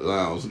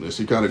lounge. And then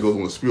she kind of goes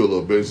on to spiel a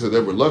little bit. She said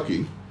they were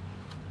lucky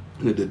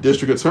that the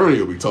district attorney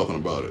will be talking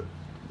about it.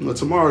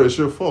 Tamara, it's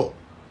your fault.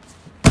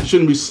 You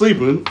shouldn't be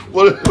sleeping.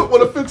 What a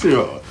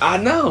 15-year-old. I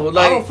know.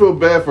 I don't feel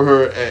bad for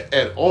her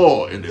at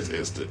all in this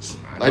instance.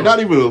 Not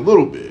even a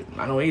little bit.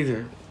 I don't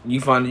either. You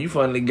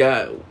finally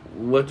got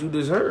what you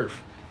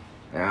deserve.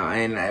 Now,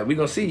 and we're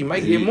going to see. You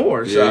might get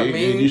more. So,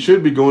 you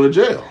should be going to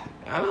jail.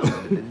 I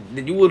know.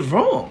 You was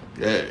wrong.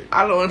 Yeah.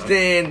 I don't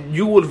understand.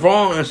 You was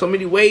wrong in so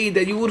many ways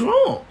that you was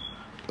wrong.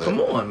 Come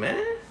on,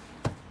 man.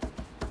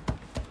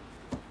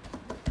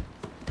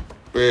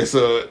 Yeah,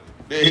 so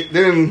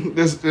then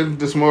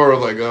this more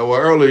like,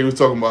 earlier he was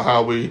talking about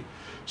how we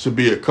should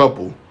be a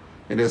couple,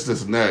 and this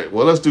and that.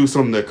 Well, let's do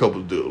something that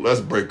couples do. Let's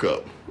break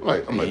up.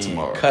 I'm like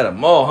Tamara. Cut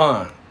them all,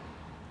 huh?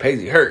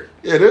 Pacey hurt.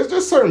 Yeah,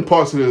 there's certain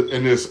parts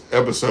in this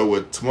episode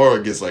where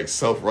Tamara gets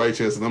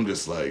self-righteous, and I'm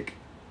just like,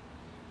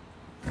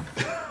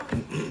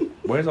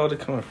 where's all that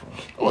coming from?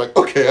 I'm like,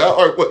 okay,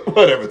 all right,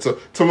 whatever.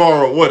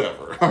 Tomorrow,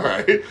 whatever. All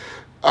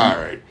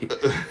right.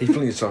 He's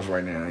feeling himself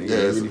right now. He's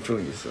really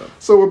feeling himself.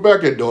 So we're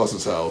back at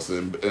Dawson's house,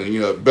 and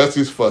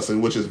Betsy's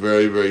fussing, which is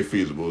very, very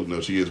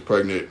feasible. She is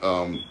pregnant.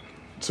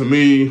 To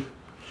me,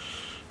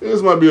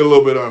 this might be a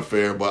little bit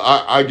unfair, but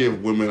I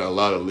give women a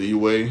lot of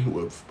leeway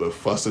with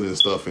fussing and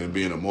stuff and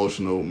being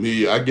emotional.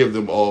 I give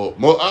them a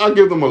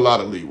lot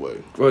of leeway.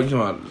 What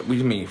do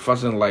you mean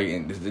fussing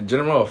in the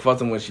general, or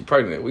fussing when she's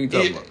pregnant? What are you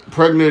talking about?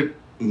 Pregnant,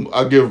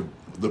 I give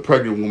the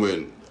pregnant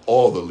woman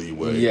all the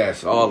leeway.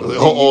 Yes, all the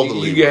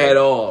leeway. You get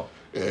all.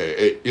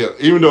 Yeah,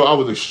 even though I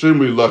was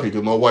extremely lucky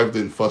because my wife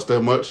didn't fuss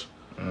that much.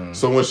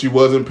 So when she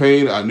was in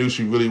pain, I knew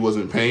she really was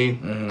in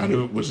pain. I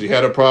knew when she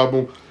had a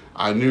problem,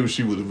 I knew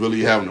she was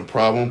really having a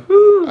problem.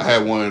 I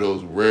had one of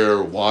those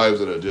rare wives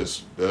that are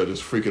just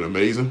freaking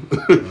amazing.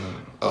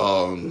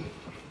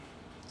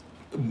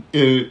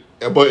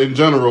 But in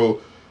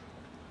general,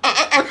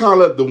 I kind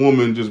of let the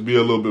woman just be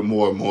a little bit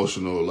more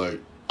emotional.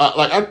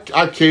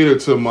 I cater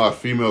to my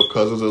female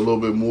cousins a little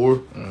bit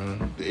more,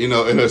 in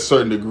a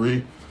certain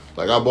degree.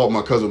 I bought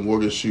my cousin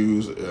Morgan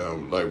shoes.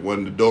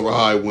 When the Dover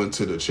High went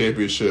to the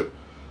championship,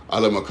 I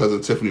let my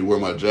cousin Tiffany wear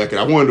my jacket.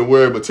 I wanted to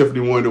wear it, but Tiffany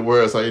wanted to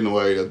wear it. So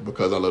that's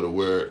because I let her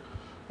wear it.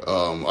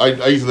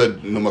 I used to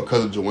let my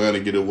cousin Joanna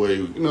get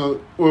away.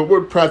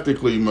 We're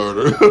practically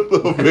murdered a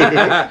little bit.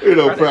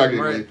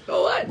 Practically.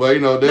 What? But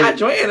they not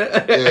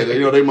Joanna.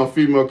 they my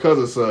female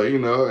cousins. So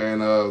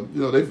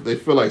and they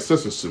feel like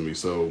sisters to me.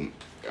 So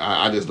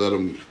I just let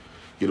them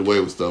get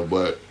away with stuff.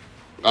 But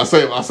I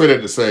say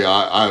that to say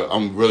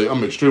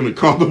I'm extremely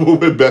comfortable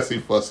with Betsy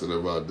fussing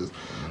about this.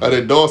 And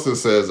then Dawson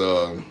says,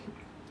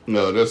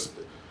 is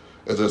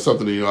there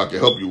something I can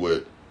help you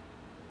with?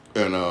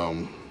 And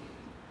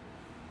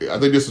I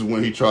think this is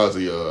when he tries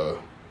to.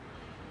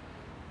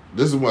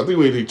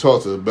 When he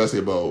talks to Betsy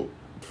about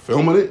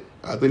filming it.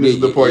 I think this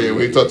is the part where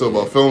he talked to her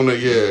about filming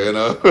it. Yeah,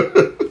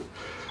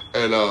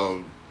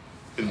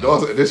 and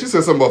Dawson. Then she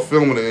said something about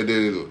filming it, and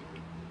then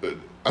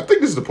I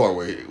think this is the part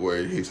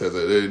where he says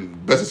it. Then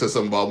Betsy said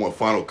something about one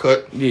final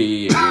cut.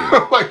 Yeah.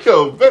 I'm like,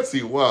 yo,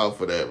 Betsy, wild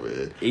for that,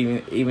 man.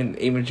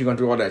 Even she going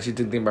through all that, she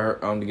didn't think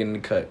about her getting the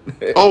cut.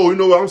 Oh, you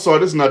know what? I'm sorry.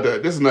 This is not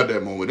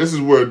that moment. This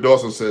is where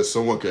Dawson says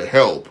someone can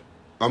help.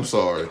 I'm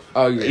sorry.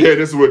 Oh yeah. Yeah,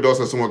 this is where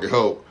Dawson says someone can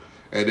help,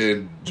 and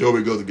then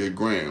Joey goes to get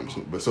Grams.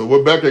 But so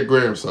we're back at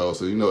Grams' house,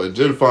 and and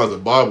Jen finds a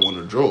Bible in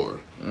the drawer.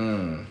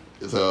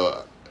 It's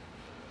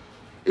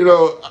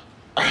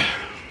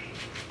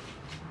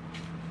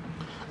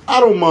I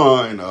don't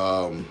mind.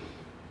 I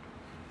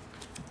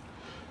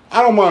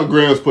don't mind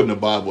Grams putting the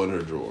Bible in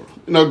her drawer.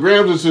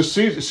 Grams is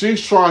just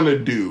she's trying to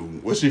do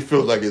what she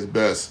feels like is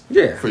best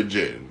for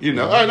Jen.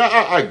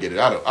 I get it.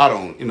 I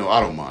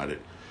don't mind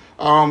it.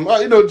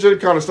 Jen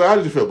kind of. How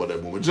did you feel about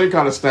that moment? Jen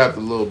kind of snapped a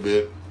little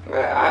bit.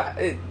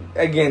 I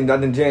think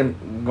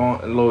Jen going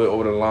a little bit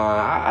over the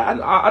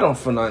line. I don't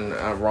feel nothing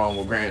wrong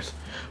with Grams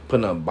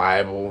putting a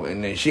Bible,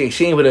 and then she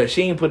ain't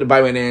put the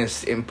Bible in there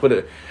and put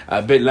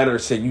a big letter that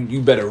said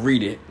you better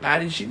read it.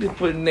 Now she just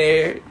put in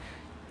there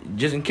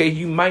just in case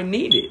you might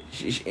need it.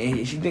 She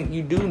think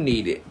you do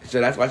need it,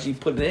 so that's why she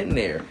put it in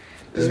there.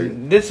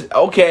 This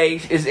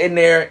it's in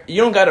there.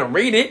 You don't gotta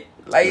read it,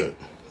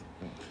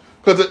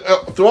 because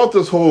throughout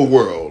this whole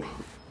world,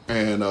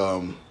 and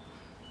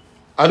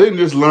I didn't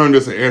just learn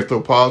this in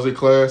anthropology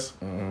class.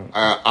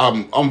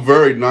 I'm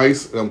very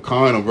nice. I'm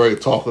kind. I'm very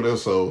talkative.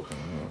 So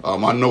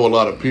I know a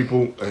lot of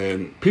people,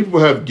 and people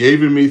have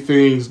given me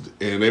things,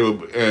 and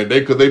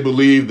they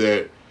believe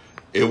that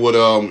it would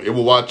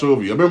watch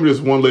over you. I remember this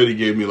one lady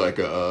gave me like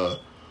a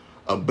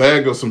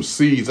bag of some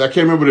seeds. I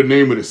can't remember the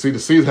name of the seeds. The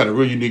seeds had a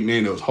really unique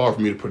name that was hard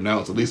for me to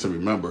pronounce. At least I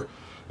remember.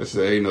 I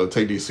said, hey,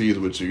 take these seeds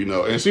with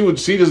you, And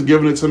she just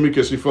giving it to me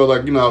because she felt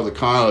like, I was a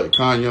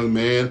kind young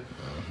man.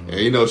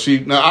 And,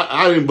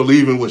 I didn't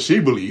believe in what she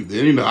believed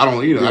in.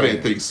 I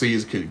didn't think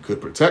seeds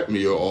could protect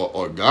me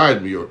or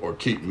guide me or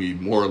keep me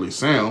morally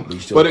sound.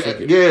 But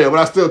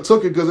I still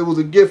took it because it was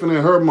a gift, and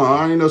in her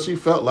mind, she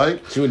felt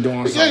like she was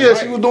doing something right.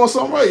 She was doing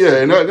something right.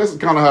 Yeah, and that's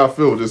kind of how I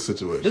feel with this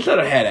situation. Just let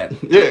her have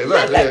that. Yeah,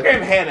 exactly. Let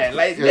grandma have that.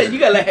 Like you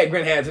gotta let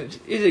grandma have some.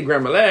 Is it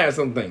grandma? Let her have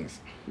some things.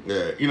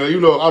 Yeah, I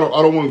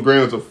don't want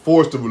Graham to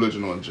force the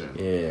religion on Jen.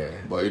 Yeah,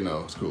 but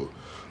it's cool.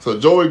 So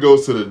Joey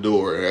goes to the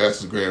door and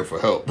asks Graham for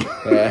help.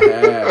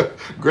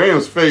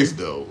 Graham's face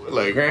though,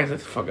 like Graham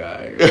says, "Fuck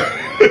out."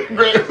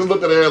 Graham's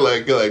looking at her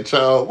like,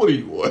 child, what do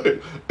you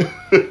want?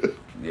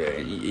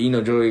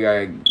 Yeah, Joey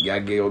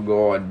got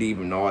go all deep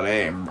and all that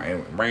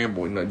and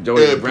ramble.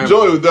 Joey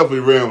was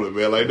definitely rambling,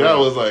 man. Like that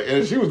was like,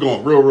 and she was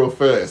going real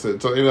fast.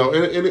 And so,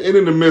 and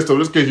in the midst of,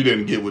 just in case you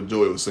didn't get what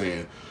Joey was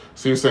saying,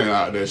 she was saying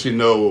that she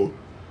know.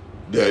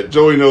 That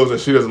Joey knows that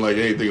she doesn't like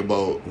anything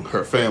about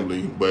her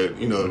family, but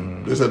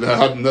this has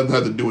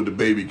nothing to do with the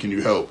baby. Can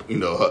you help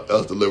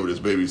us deliver this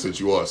baby since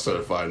you are a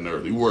certified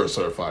nurse? You were a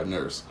certified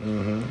nurse.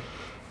 Mm-hmm.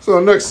 So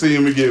next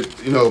scene we get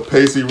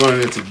Pacey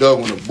running into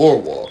Doug on the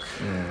boardwalk.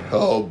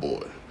 Oh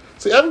boy!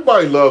 See,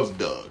 everybody loves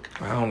Doug.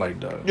 I don't like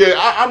Doug. Yeah,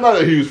 I'm not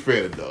a huge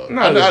fan of Doug.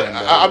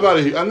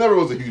 I never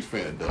was a huge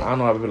fan of Doug. I don't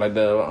know how people like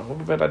Doug. What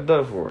people like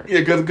Doug for? Yeah,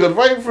 because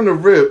right from the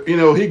rip,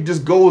 he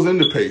just goes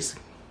into Pacey.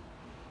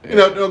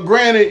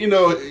 Granted,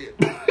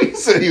 he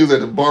said he was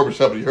at the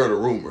barbershop and he heard a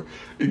rumor.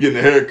 He's getting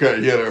a haircut,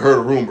 he had heard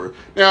a rumor.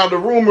 Now, the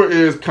rumor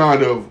is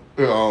kind of,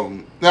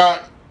 now,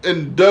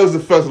 in Doug's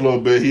defense a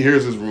little bit, he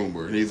hears this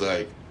rumor, and he's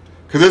like,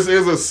 because this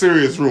is a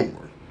serious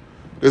rumor.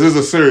 This is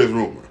a serious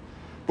rumor.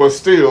 But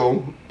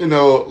still,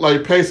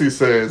 like Pacey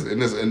says in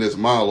this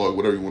monologue,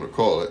 whatever you want to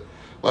call it,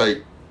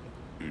 like,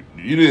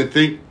 you didn't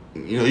think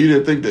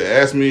to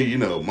ask me,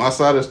 my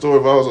side of the story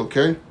if I was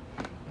okay?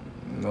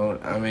 No,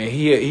 I mean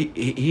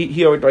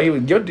he already thought he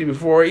was guilty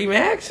before even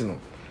asking him.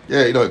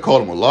 Yeah, he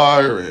called him a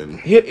liar, and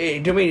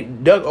to me,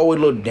 Doug always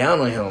looked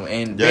down on him.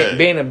 And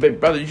being a big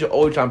brother, you should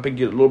always try to pick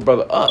your little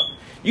brother up.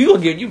 You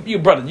gonna give your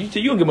brother, you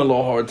gonna give him a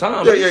little hard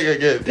time.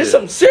 Yeah. This is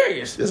something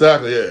serious.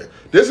 Exactly. Yeah,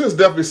 this is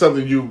definitely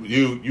something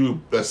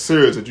you that's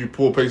serious that you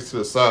pull Pacey to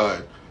the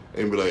side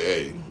and be like,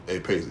 hey,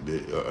 Pacey,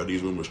 are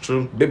these rumors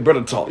true? Big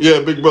brother talk.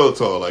 Yeah, big brother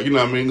talk. Like,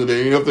 what I mean?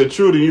 If they're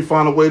true, then you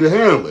find a way to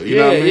handle it. You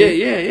know what I mean?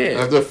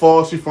 Yeah. If they're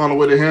false, you find a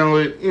way to handle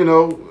it,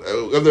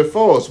 if they're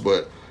false.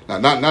 But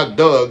not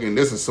Doug, and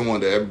this is someone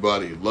that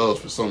everybody loves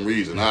for some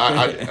reason.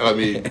 I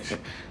mean,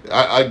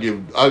 I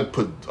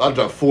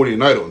drop 40 a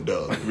night on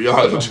Doug, to be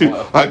honest with you.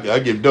 I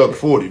give Doug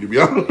 40, to be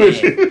honest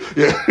with you.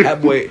 Yeah.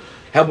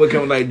 That boy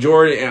coming like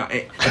Jordan at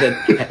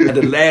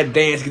the last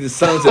dance, get the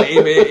Suns to the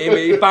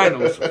NBA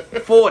Finals.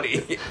 40.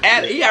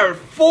 He averaged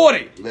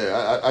 40.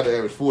 Yeah, I'd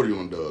average 40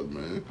 on Doug,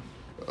 man.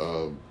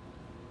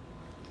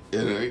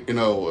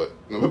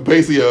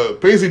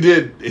 Pacey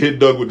did hit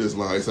Doug with this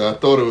line, so I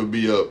thought it would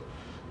be up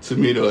to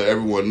me to let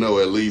everyone know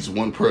at least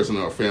one person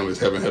in our family is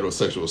having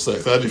heterosexual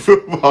sex. How do you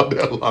feel about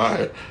that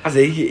line? I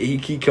said he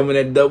keep coming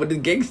at Doug with the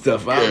gay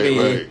stuff.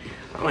 Right.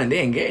 I'm like,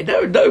 damn, gay.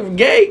 Doug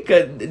gay,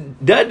 because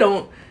Doug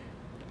don't.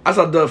 I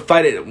saw Doug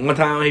fight it one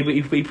time.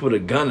 He put a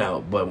gun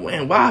out, but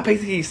man, why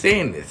Pacey keep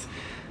saying this?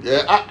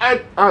 Yeah,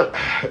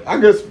 I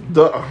guess.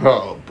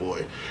 Oh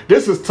boy,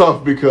 this is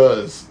tough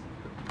because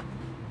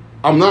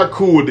I'm not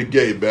cool with the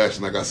gay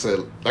bashing. Like I said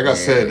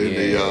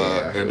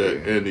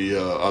in the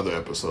other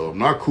episode, I'm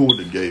not cool with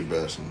the gay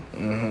bashing.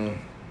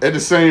 Mm-hmm. At the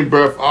same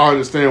breath, I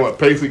understand what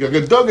Pacey,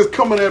 because Doug is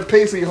coming at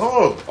Pacey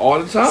hard all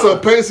the time. So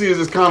Pacey is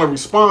just kind of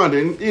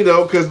responding,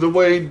 because the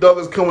way Doug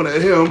is coming at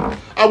him,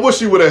 I wish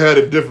he would have had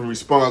a different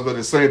response, but at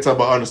the same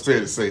time, I understand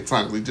at the same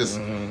time.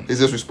 He's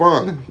just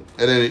responding,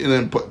 and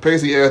then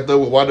Pacey asked Doug,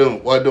 well,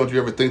 why don't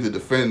you ever think to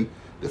defend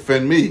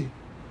me?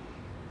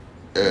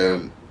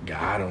 And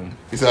got him.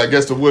 He said, I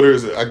guess the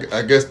winners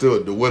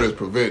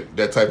prevent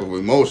that type of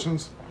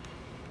emotions.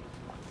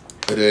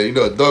 And then,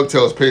 Doug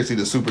tells Pacey,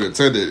 the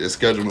superintendent, is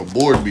scheduling a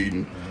board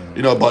meeting,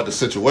 about the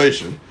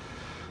situation.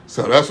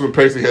 So that's when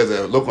Pacey has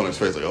that look on his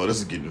face, like, oh, this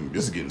is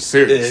getting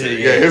serious.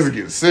 Yeah, this is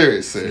getting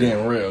serious. It's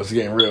getting real. It's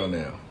getting real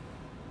now.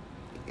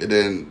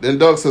 And then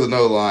Doug says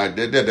another line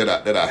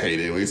that I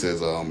hated. When he says,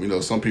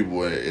 some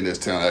people in this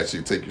town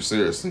actually take you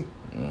seriously.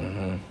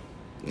 Mm-hmm.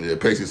 Yeah,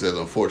 Pacey says,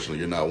 unfortunately,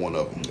 you're not one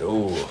of them.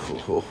 Ooh.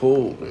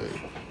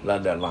 Yeah.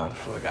 Love that line.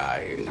 Fuck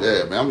out here.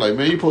 Yeah, man. I'm like,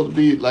 man, you supposed to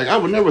be like. I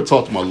would never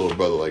talk to my little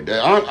brother like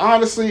that.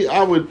 Honestly,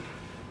 I would.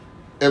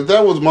 If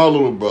that was my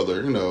little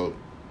brother, because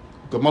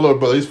my little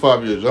brother, he's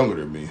 5 years younger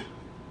than me.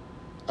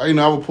 I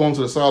would pull him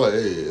to the side like, hey,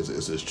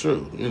 it's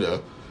true,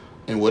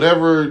 and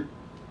whatever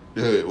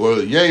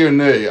well, yay or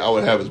nay, I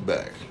would have his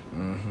back.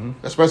 Mm-hmm.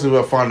 Especially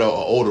if I find out an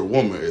older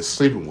woman is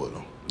sleeping with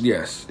him.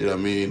 Yes. You know what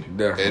I mean?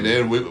 Definitely. And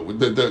then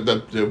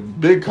the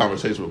big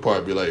conversation would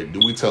probably be like,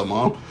 do we tell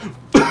mom?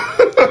 Do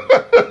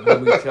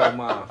we tell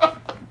mom?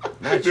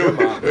 Not your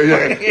mom.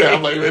 Yeah,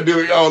 I'm like, man,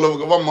 dude, y'all know,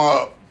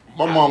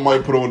 my mom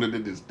might put on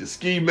the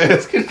ski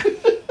mask.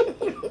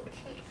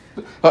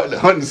 The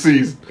hunting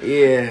season.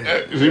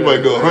 Yeah. She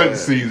might go hunting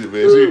season,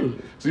 man.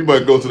 She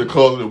might go to the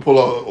closet and pull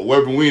out a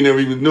weapon we never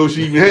even knew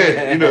she even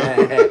had, you know.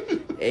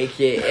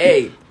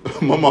 AKA.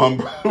 My mom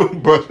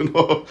brushing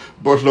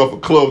off a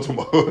club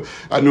tomorrow.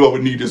 I knew I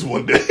would need this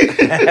one day.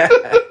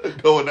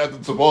 Going after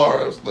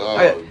tomorrow.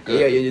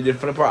 Yeah.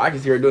 For the part, I can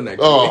see her doing that.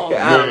 Oh,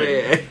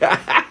 man.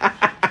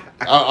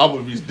 I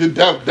would be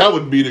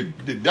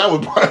that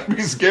would probably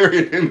be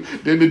scarier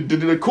than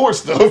the court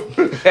stuff.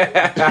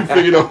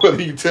 Figuring out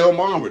whether you tell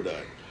mom or not.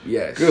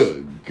 Yes.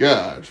 Good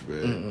gosh,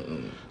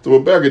 man. So we're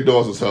back at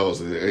Dawson's house,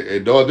 and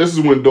this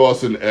is when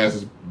Dawson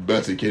asks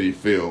Bessie, can he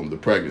film the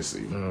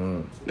pregnancy?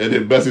 And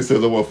then Bessie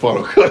says, I want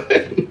final cut.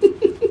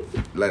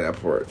 Like that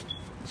part.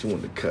 She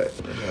wanted to cut.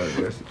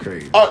 That's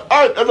crazy.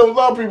 I know a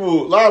lot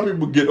of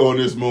people get on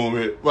this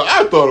moment, but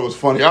I thought it was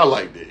funny. I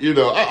liked it. You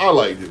know, I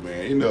liked it,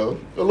 man. You know,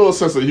 a little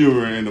sense of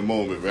humor in the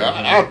moment, man.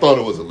 I thought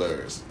it was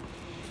hilarious.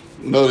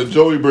 You know, that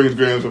Joey brings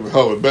Grams up for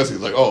help, and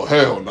Bessie's like, oh,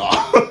 hell no.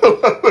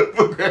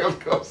 But Grams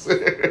comes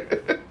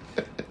in.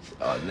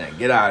 Oh, now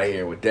get out of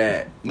here with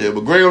that. Yeah,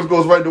 but Grams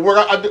goes right to work.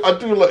 I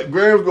do like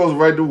Grams goes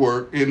right to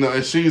work, you know,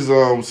 and she's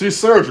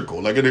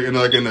surgical, like in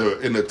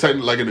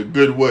a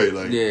good way.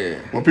 Like, yeah.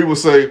 When people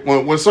say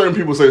when certain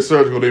people say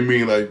surgical, they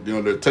mean like, you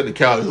know, the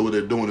technicality of what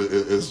they're doing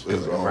is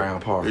right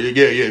on par.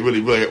 Yeah, really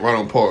right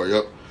on par.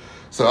 Yep.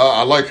 So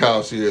I like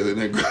how she is,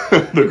 and then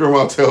the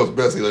grandma tells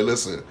Bessie, like,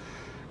 listen,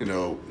 you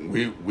know,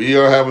 we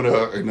are having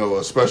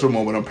a special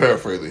moment. I'm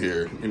paraphrasing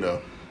here, you know,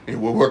 and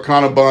we're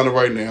kind of bonded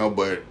right now,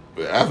 but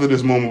after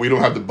this moment, we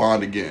don't have to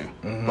bond again.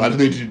 But I just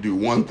need you to do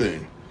one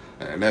thing,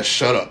 and that's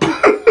shut up.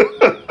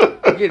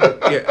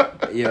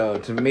 Yeah,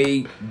 to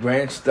me,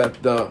 Grant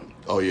stepped up.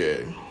 Oh, yeah.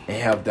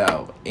 And helped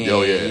out. And,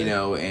 you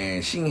know,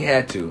 and she didn't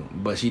have to,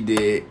 but she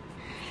did.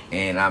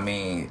 And, I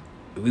mean,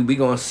 we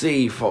going to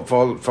see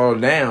fall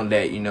down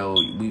that, you know,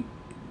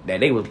 that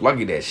they was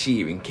lucky that she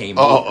even came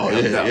up. Oh,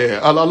 yeah.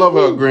 I love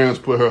how Grams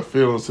put her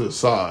feelings to the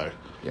side.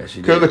 Yeah,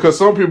 she did. Because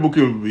some people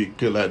can like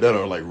that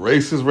are like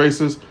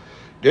racist.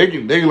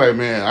 They like,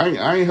 man,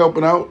 I ain't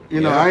helping out.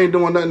 You know, I ain't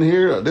doing nothing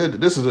here.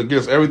 This is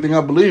against everything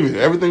I believe in.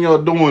 Everything y'all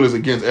doing is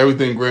against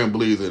everything Graham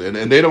believes in,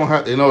 and they don't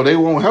have. You know, they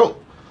won't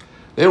help.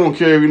 They don't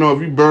care. You know,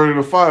 if you burn in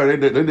a fire,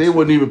 they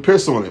wouldn't even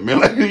piss on it, man.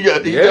 Like you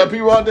got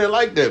people out there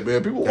like that,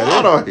 man. People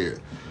wild out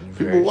here.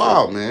 People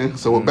wild, man.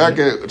 So we're back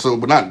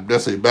but not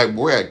necessarily back.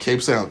 We're at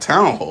Cape Sound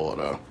Town Hall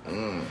though.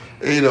 And,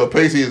 you know,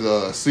 Pacey's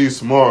sees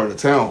Samara in the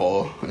town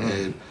hall,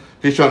 and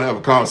he's trying to have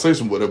a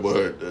conversation with her,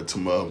 but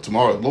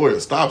Tamara's lawyer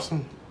stops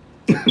him.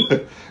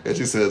 And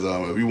she says,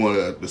 if you want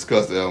to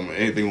discuss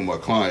anything with my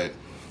client,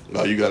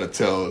 you got to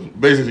tell.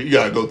 Basically, you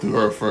got to go through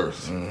her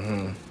first.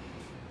 You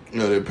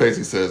know, then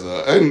Pacey says,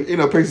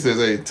 Pacey says,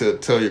 hey,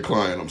 tell your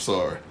client I'm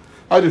sorry.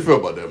 How do you feel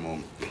about that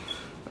moment?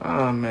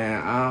 Oh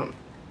man, I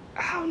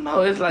don't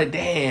know. It's like,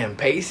 damn,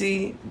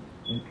 Pacey,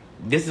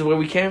 this is where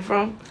we came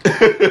from.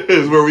 This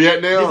is where we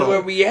at now. This is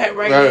where we at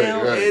right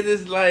now. Right. It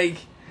is like,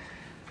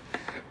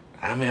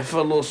 I mean, I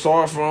felt a little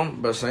sorry for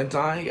him, but at the same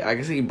time, I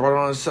can see he brought it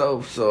on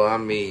himself. So, I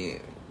mean,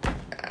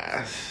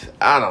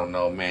 I don't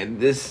know, man.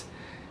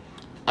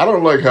 I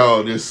don't like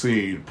how this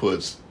scene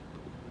puts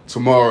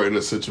Tamara in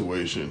a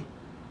situation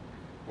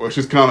where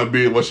she can kind of be,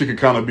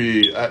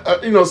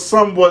 you know,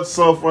 somewhat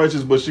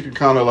self-righteous, but she can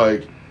kind of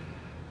like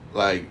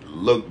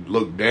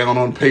look down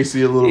on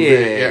Pacey a little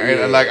bit.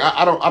 Yeah. And like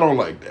I don't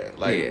like that.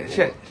 Like,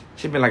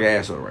 she been like an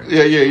asshole right now.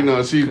 Yeah. You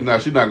know, she's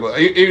not going.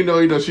 Even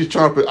though she's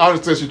trying to. I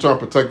understand she's trying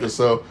to protect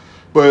herself.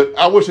 But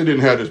I wish I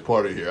didn't have this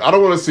part in here. I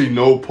don't want to see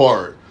no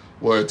part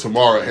where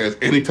Tamara has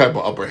any type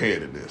of upper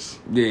hand in this.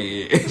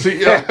 Yeah.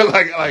 See,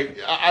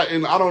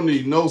 and I don't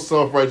need no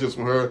self-righteous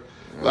from her.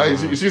 Like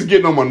she's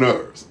getting on my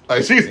nerves.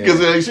 Like she's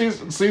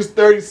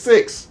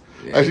 36.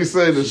 Yeah. Like she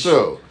said in the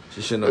show.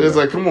 She should know. It's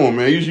like, come on,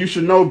 man. You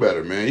should know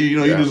better, man.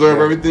 You deserve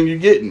everything you're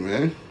getting,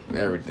 man.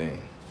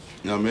 Everything.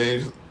 You know what I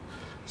mean?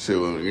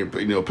 So,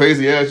 you know,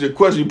 Pacey asked you a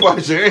question, you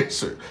probably should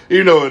answer.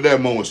 You know, at that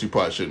moment, she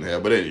probably shouldn't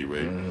have. But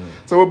anyway,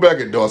 so we're back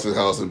at Dawson's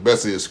house, and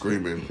Bessie is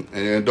screaming.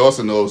 And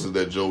Dawson knows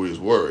that Joey is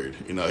worried.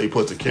 You know, he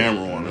puts a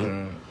camera on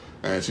her,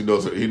 and he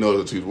knows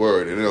that she's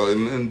worried. And, you know,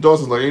 and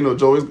Dawson's like, you know,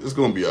 Joey, it's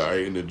going to be all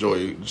right. And then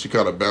Joey, she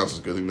kind of bounces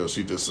because, you know,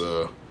 she just,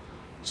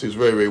 she's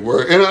very, very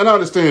worried. And I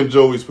understand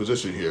Joey's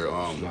position here.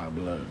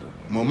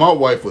 When my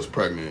wife was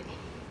pregnant,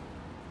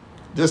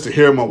 just to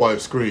hear my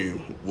wife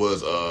scream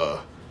was,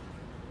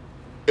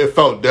 it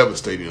felt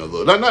devastating a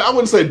little. I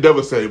wouldn't say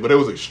devastating, but it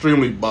was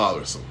extremely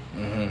bothersome.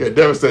 Yeah,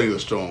 devastating is a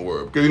strong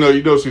word because you know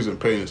she's in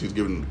pain and she's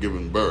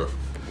giving birth.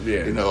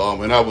 Yeah, you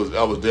know, and I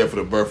was there for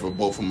the birth of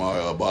both of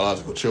my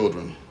biological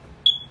children.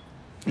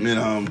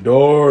 And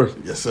doors,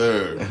 yes,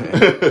 sir.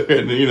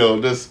 And you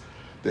know, just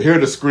to hear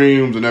the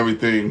screams and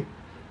everything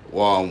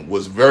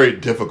was very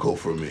difficult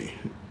for me.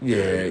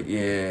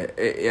 Yeah.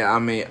 I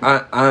mean,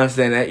 I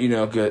understand that,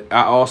 because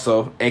I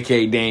also,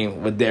 aka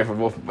Dame, was there for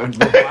both. I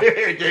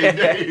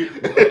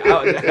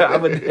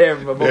was there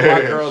for both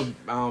my girls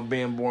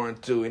being born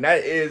too, and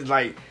that is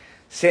like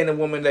seeing a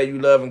woman that you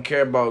love and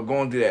care about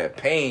going through that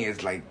pain.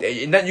 It's like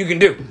nothing you can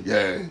do.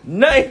 Yeah,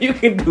 nothing you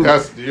can do.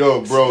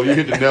 Bro, you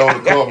hit the nail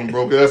on the coffin,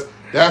 bro.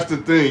 That's the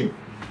thing.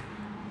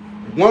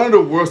 One of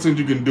the worst things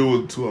you can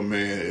do to a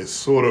man is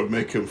sort of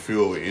make him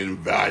feel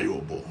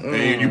invaluable.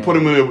 And you put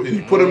him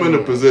in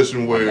a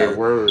position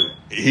where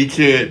he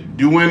can't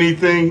do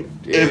anything.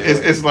 Yeah.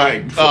 It's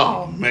like,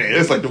 oh man,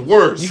 it's like the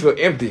worst. You feel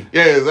empty.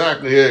 Yeah,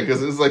 exactly. Yeah,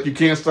 because it's like you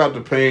can't stop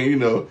the pain.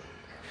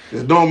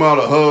 There's no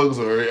amount of hugs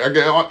or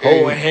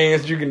holding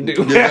hands you can do.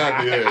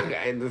 Exactly.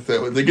 Yeah.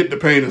 So they get the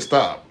pain to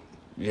stop.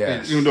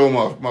 Yes. Even though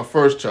my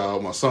first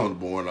child, my son was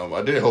born,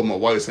 I did hold my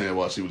wife's hand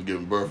while she was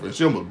giving birth, and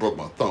she almost broke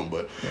my thumb.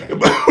 But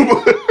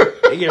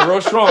they get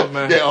real strong,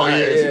 man.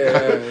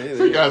 Yeah,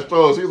 she got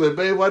strong. She was like,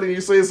 "Babe, why didn't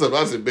you say something?"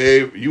 I said,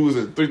 "Babe, you was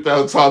in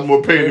 3,000 times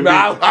more pain than me.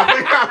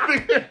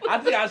 I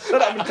think I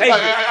shut up and take it.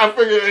 I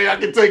figured, hey, I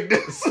can take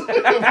this.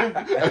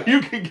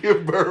 You can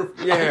give birth.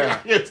 Yeah,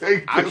 I can't take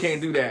this. I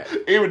can't do that.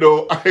 Even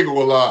though I ain't gonna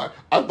lie,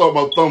 I thought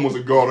my thumb was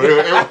gone.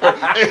 I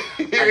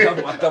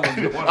thought my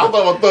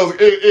thumb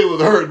it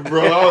was hurting,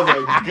 bro. I was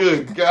like,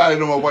 good God, I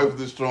didn't know my wife was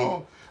this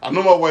strong. I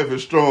know my wife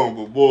is strong,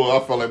 but boy, I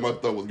felt like my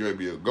thumb was going to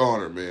be a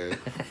goner, man.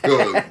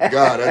 Good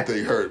God, that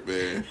thing hurt,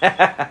 man.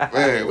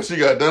 Man, when she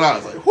got done, I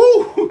was like,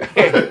 whoo.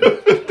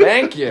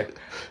 Thank you.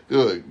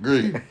 Good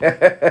grief.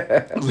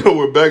 So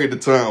we're back at the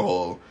town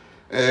hall,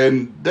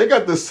 and they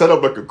got this set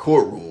up like a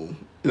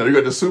courtroom. You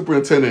got the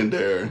superintendent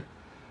there,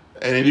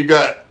 and you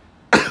got...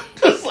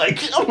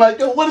 I'm like,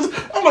 yo, what is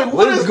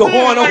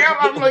going on?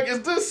 I'm like,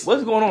 is this...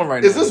 What's going on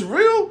right now? Is this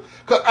real?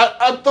 Because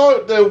I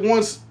thought that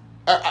once...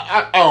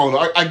 I don't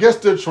know. I guess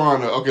they're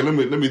trying to... Okay, let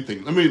me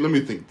think. Let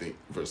me think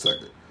for a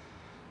second.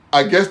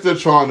 I guess they're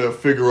trying to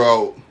figure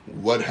out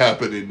what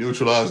happened and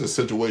neutralize the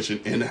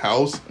situation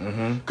in-house.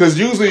 Because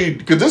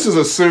because this is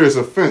a serious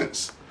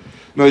offense.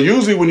 Now,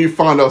 usually when you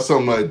find out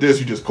something like this,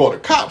 you just call the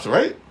cops,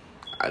 right?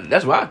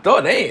 That's what I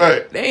thought. They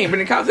ain't been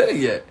in cops in it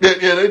yet.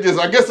 Yeah,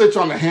 I guess they're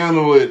trying to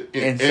handle it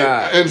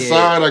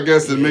inside, I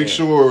guess, and make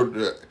sure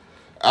the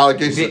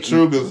allegations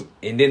are true.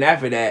 And then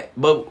after that,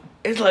 but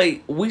it's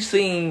like you've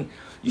seen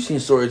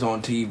stories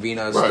on TV and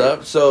other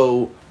stuff.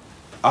 So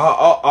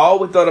I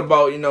always thought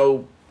about,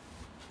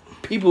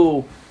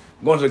 people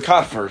going to the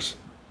cops first,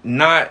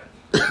 not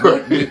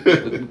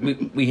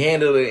we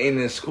handle it in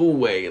the school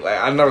way. Like,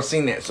 I've never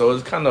seen that, so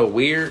it's kind of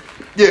weird.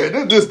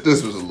 Yeah, this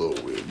was a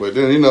little weird, but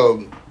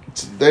then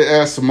they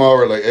asked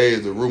Samara, like, hey,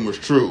 is the rumors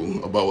true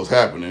about what's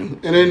happening?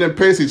 And then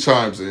Pacey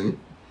chimes in.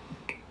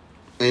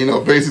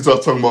 And, Pacey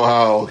starts talking about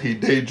how he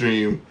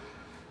daydreamed,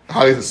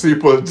 how he's a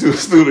C+2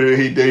 student,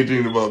 and he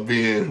daydreamed about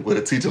being with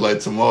a teacher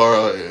like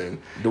Tamara and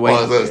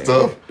all that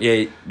stuff.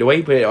 Yeah, the way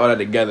he put all that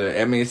together,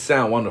 I mean, it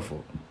sounds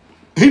wonderful.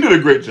 He did a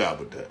great job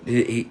with that.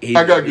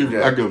 I give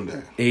him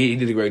that. He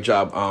did a great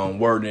job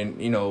wording,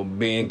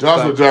 being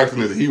Joshua Jackson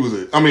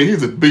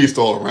he's a beast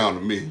all around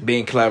to me.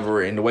 Being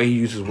clever and the way he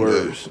uses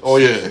words. Yeah. Oh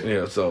yeah.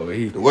 Yeah, so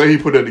the way he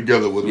put that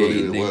together was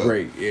really well.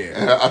 Great, yeah.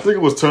 And I think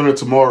it was turning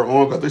Tamara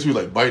on. I think she was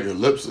like biting her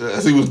lips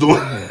as he was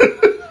doing.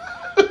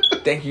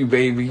 Thank you,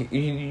 baby.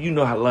 You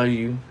know I love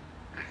you.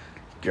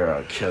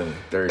 Girl, killing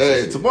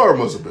Thursday. Hey, Tamara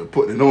must have been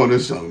putting it on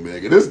this young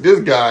man. This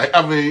guy,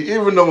 I mean,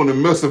 even though in the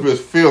midst of his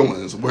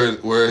feelings,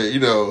 where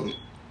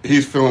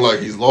he's feeling like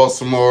he's lost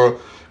Tamara,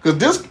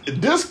 because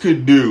this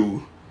could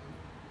do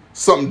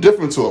something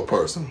different to a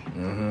person.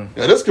 Mm-hmm.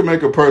 Yeah, this could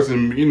make a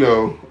person,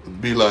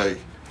 be like,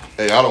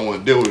 hey, I don't want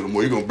to deal with you no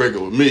more. You're gonna break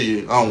up with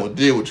me. I don't want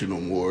to deal with you no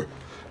more.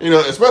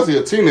 Especially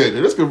a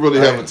teenager. This could really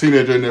have a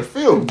teenager in their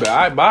field.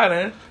 I buy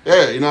that.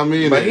 Yeah, you know what I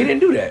mean? But he didn't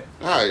do that.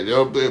 All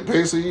right,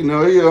 Pacey,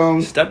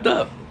 he stepped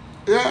up.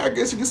 Yeah, I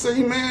guess you could say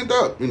he manned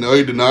up. He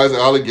denies the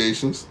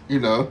allegations,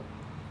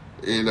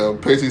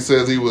 Pacey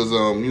says he was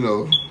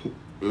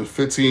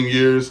 15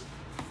 years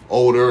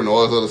older and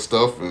all this other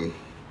stuff, and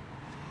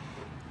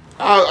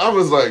I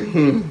was like,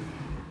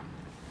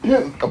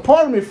 Yeah, a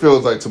part of me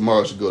feels like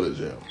Tamara should go to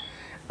jail.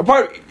 A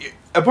part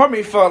of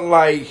me felt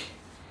like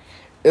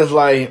it's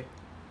like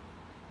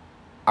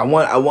I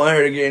want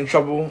her to get in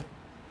trouble,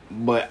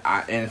 but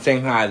at the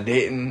same time I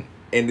didn't,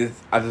 and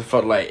I just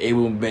felt like it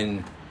would have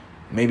been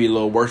maybe a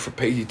little worse for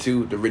Pacey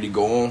too to really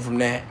go on from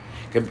that.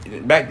 Cause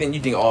back then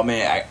you think, oh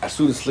man, I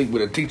sued to sleep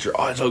with a teacher,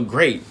 oh it's so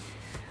great,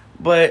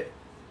 but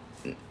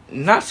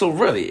not so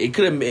really. It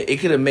could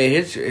have made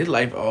his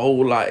life a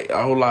whole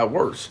lot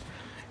worse.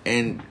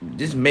 And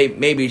just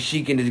maybe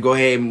she can just go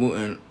ahead and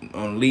move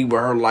and leave with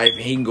her life,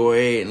 and he can go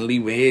ahead and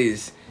leave with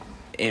his.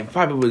 And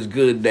probably was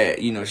good that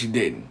she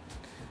didn't.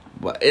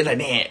 But it's like,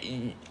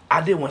 man,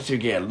 I did want her to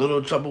get a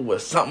little trouble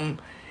with something,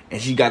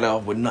 and she got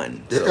off with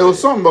nothing. So, it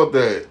was something about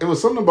that. It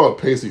was something about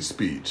Pacey's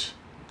speech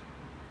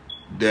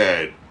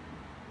that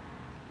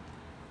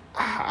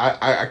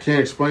I can't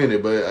explain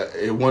it, but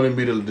it wanted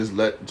me to just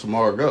let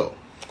Tamara go.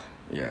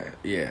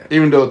 Yeah.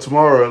 Even though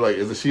Tamara, like,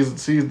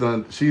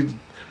 she's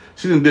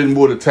She did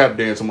more to tap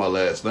dance on my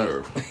last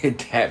nerve.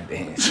 Tap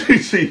dance.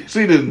 She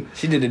didn't.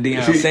 She did the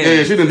Deion Sanders.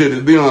 Yeah, she did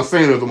the Deion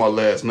Sanders on my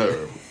last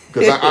nerve.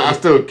 Because I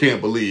still can't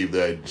believe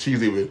that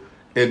she's even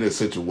in this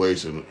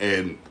situation.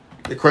 And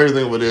the crazy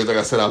thing with it is, like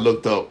I said, I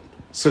looked up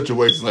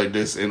situations like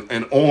this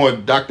and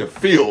on Dr.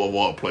 Phil of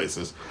all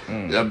places.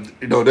 You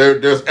know,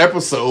 there's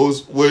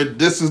episodes where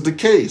this is the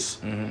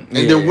case. And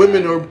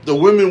the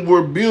women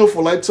were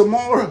beautiful like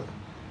Tamara.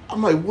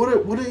 I'm like, what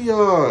are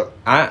y'all?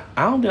 I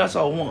don't think I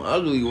saw one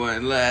ugly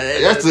one. Like,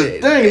 that's the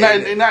thing,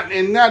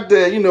 and not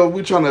that, you know,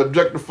 we trying to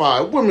objectify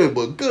women,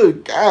 but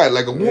good God,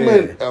 like a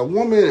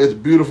woman as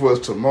beautiful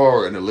as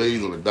Tamara and the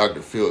ladies on the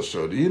Dr. Phil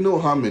show. Do you know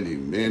how many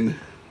men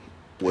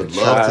would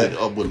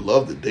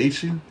love to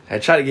date you? I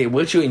try to get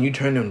with you and you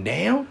turn them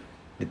down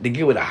to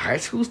get with a high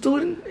school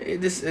student.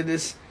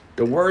 This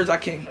the words I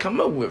can't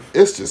come up with.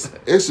 It's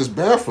just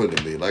baffling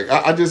to me. Like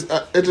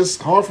it's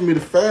just hard for me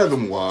to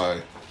fathom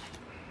why.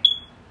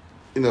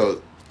 You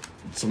know,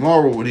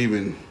 tomorrow would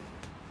even.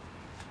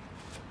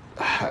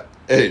 At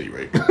any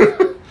rate,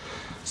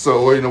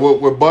 so you know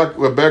we're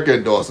back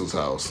at Dawson's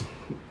house,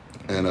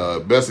 and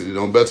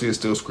Bessie is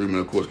still screaming,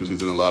 of course, because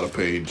he's in a lot of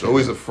pain.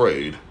 Joey's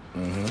afraid,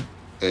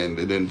 and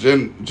then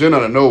Jen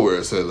out of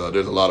nowhere says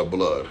there's a lot of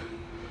blood.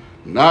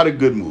 Not a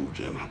good move,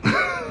 Jen.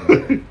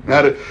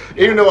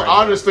 Even though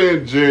I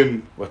understand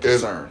Jen was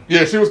concerned.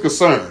 Yeah, she was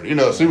concerned. You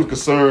know, she was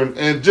concerned,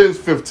 and Jen's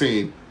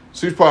 15.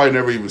 She's probably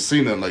never even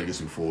seen nothing like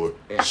this before.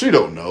 Yeah. She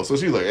don't know, so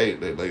she's like, "Hey,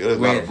 there's a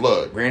lot of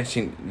blood." This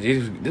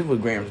is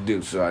what Grams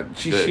do, so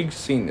she's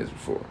seen this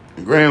before.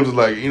 And Grams is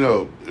like, you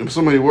know, in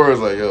so many words,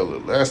 like, "Yo,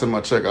 last time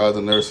I checked, I was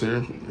a nurse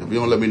here. If you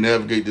don't let me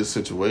navigate this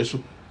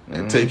situation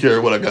and take care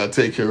of what I got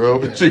to take care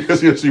of," and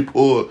she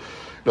pulled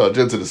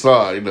Jen to the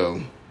side, you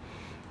know,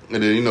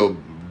 and then you know,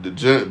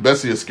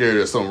 Bessie is scared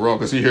there's something wrong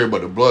because he heard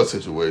about the blood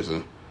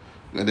situation.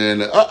 And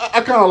then I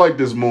kind of like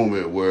this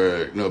moment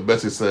where, you know,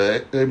 Bessie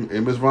said, "Hey,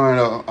 Miss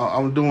Ryan,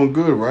 I'm doing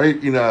good,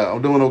 right? You know,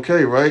 I'm doing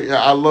okay, right?"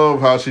 I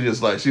love how she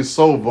just she's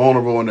so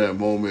vulnerable in that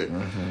moment,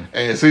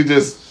 and she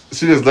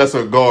just lets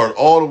her guard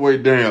all the way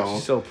down.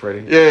 She's so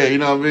pretty. Yeah, you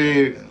know what I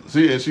mean.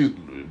 She's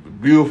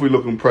beautifully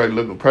looking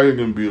pregnant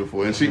and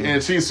beautiful, and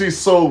she's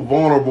so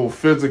vulnerable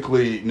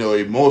physically, you know,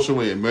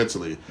 emotionally and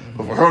mentally.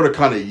 But for her to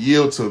kind of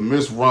yield to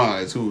Miss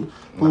Rhines, who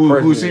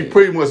she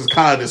pretty much is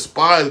kind of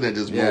despising at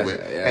this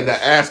moment, and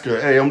to ask her,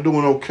 "Hey, I'm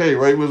doing okay,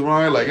 right, Miss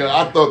Ryan?" Like,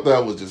 I thought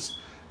that was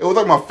it was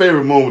like my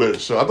favorite moment of the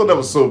show. I thought that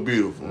was so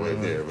beautiful right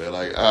there, man.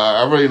 Like,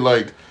 I really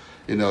liked,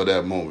 you know,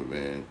 that moment,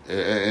 man.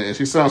 And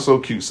she sounds so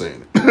cute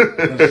saying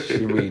it.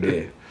 She really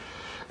did.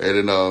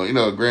 And then, you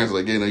know, Grant's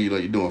like, you know,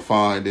 you're doing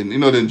fine. Then, you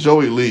know, then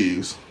Joey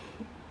leaves,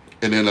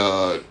 and then,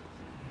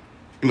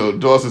 you know,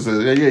 Dawson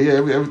says, yeah,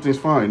 everything's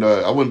fine.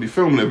 I wouldn't be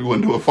filming if you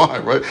wasn't doing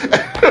fine, right?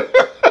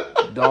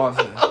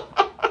 Dawson.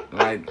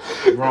 Like,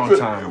 wrong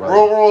time,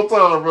 bro. Wrong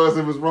time, bro.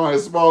 It was wrong.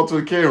 It's small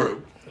to the camera.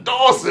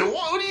 Dawson,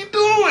 what are you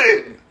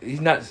doing? He's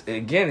not,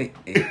 again,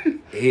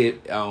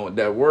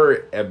 that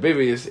word,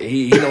 amphibious,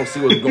 he don't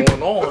see what's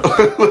going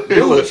on.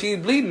 Dude, she's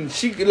bleeding.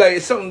 She, like,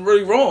 something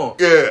really wrong.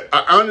 Yeah,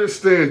 I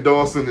understand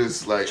Dawson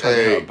is like, trying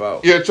to help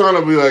out. Yeah, trying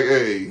to be like,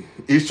 hey,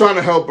 he's trying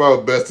to help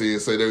out Bessie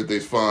and say that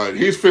everything's fine.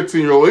 He's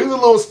 15-year-old. He's a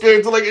little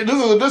scared. So, like,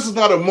 this is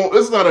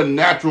not a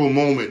natural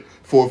moment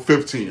for a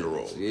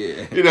 15-year-old.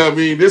 Yeah. You know what I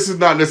mean? This is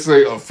not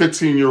necessarily a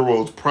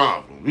 15-year-old's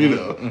problem. You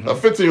know, a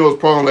 15-year-old's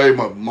problem, hey,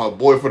 my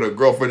boyfriend or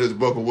girlfriend is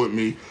buckled with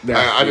me.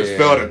 I just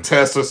failed a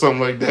test or something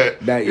like that.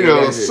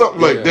 Something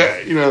like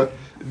that. You know,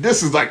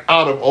 this is like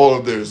out of all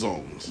of their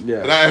zones.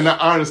 Yeah. And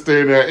I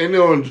understand that. And, you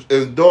know,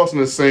 as Dawson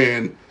is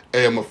saying,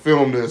 hey, I'm going to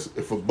film this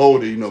for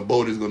Bodie. You know,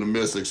 Bodie's going to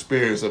miss the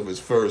experience of his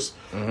first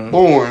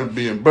born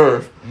being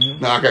birthed.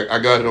 Now, I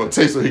got it on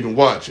tape so he can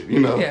watch it, you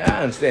know. Yeah,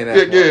 I understand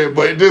that. Yeah,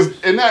 but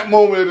just in that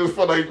moment, it just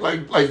felt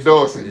like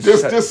Dawson.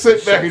 Just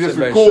sit back and just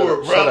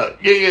record, bro.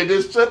 Yeah,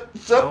 just shut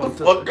the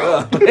fuck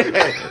up.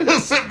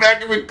 Just sit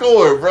back and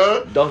record,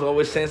 bro. Dawson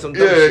always saying some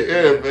dumb shit.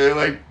 Yeah, man.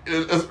 Like,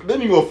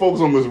 then you going to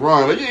focus on Miss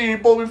Ryan. Like, you ain't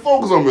supposed to be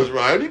focused on Miss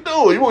Ryan. What you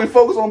doing? You want to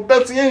focus on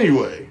Betsy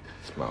anyway.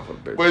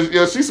 But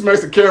yeah, she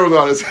smacks the cameras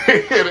out his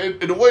head,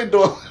 and the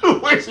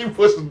way she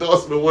pushes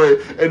Dawson away,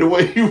 and the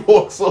way he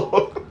walks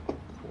off.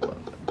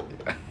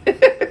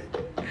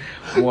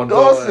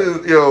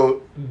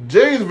 Dawson,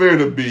 James Van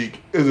Der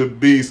Beek is a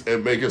beast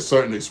at making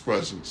certain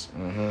expressions.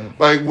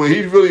 Like when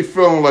he's really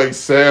feeling like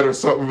sad or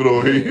something,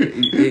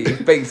 his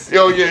face.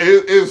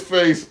 His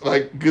face,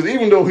 like, because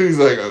even though he's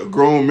like a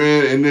grown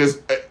man, in this,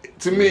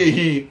 to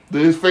me,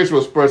 his facial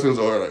expressions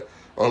are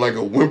like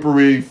a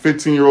whimpery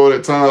 15-year-old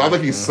at times. I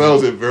think he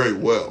sells it very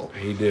well.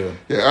 He do.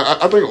 Yeah,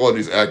 I think all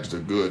these actors are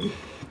good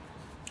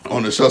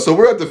on the show. So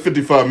we're at the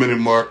 55-minute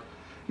mark.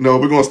 We're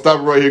going to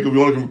stop right here because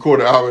we only can record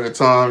an hour at a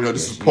time.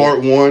 This is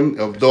part 1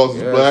 of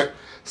Dawson's Black,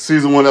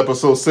 season 1,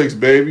 episode 6,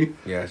 baby.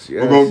 Yes.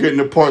 We're going to get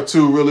into part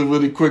 2 really,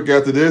 really quick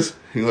after this.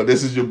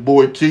 This is your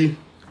boy Key,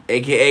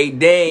 a.k.a.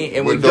 Dane,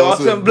 and with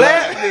Dawson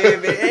Black,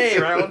 baby. Hey,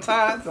 right on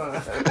time.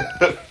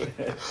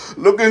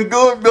 Looking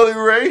good, Billy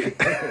Ray.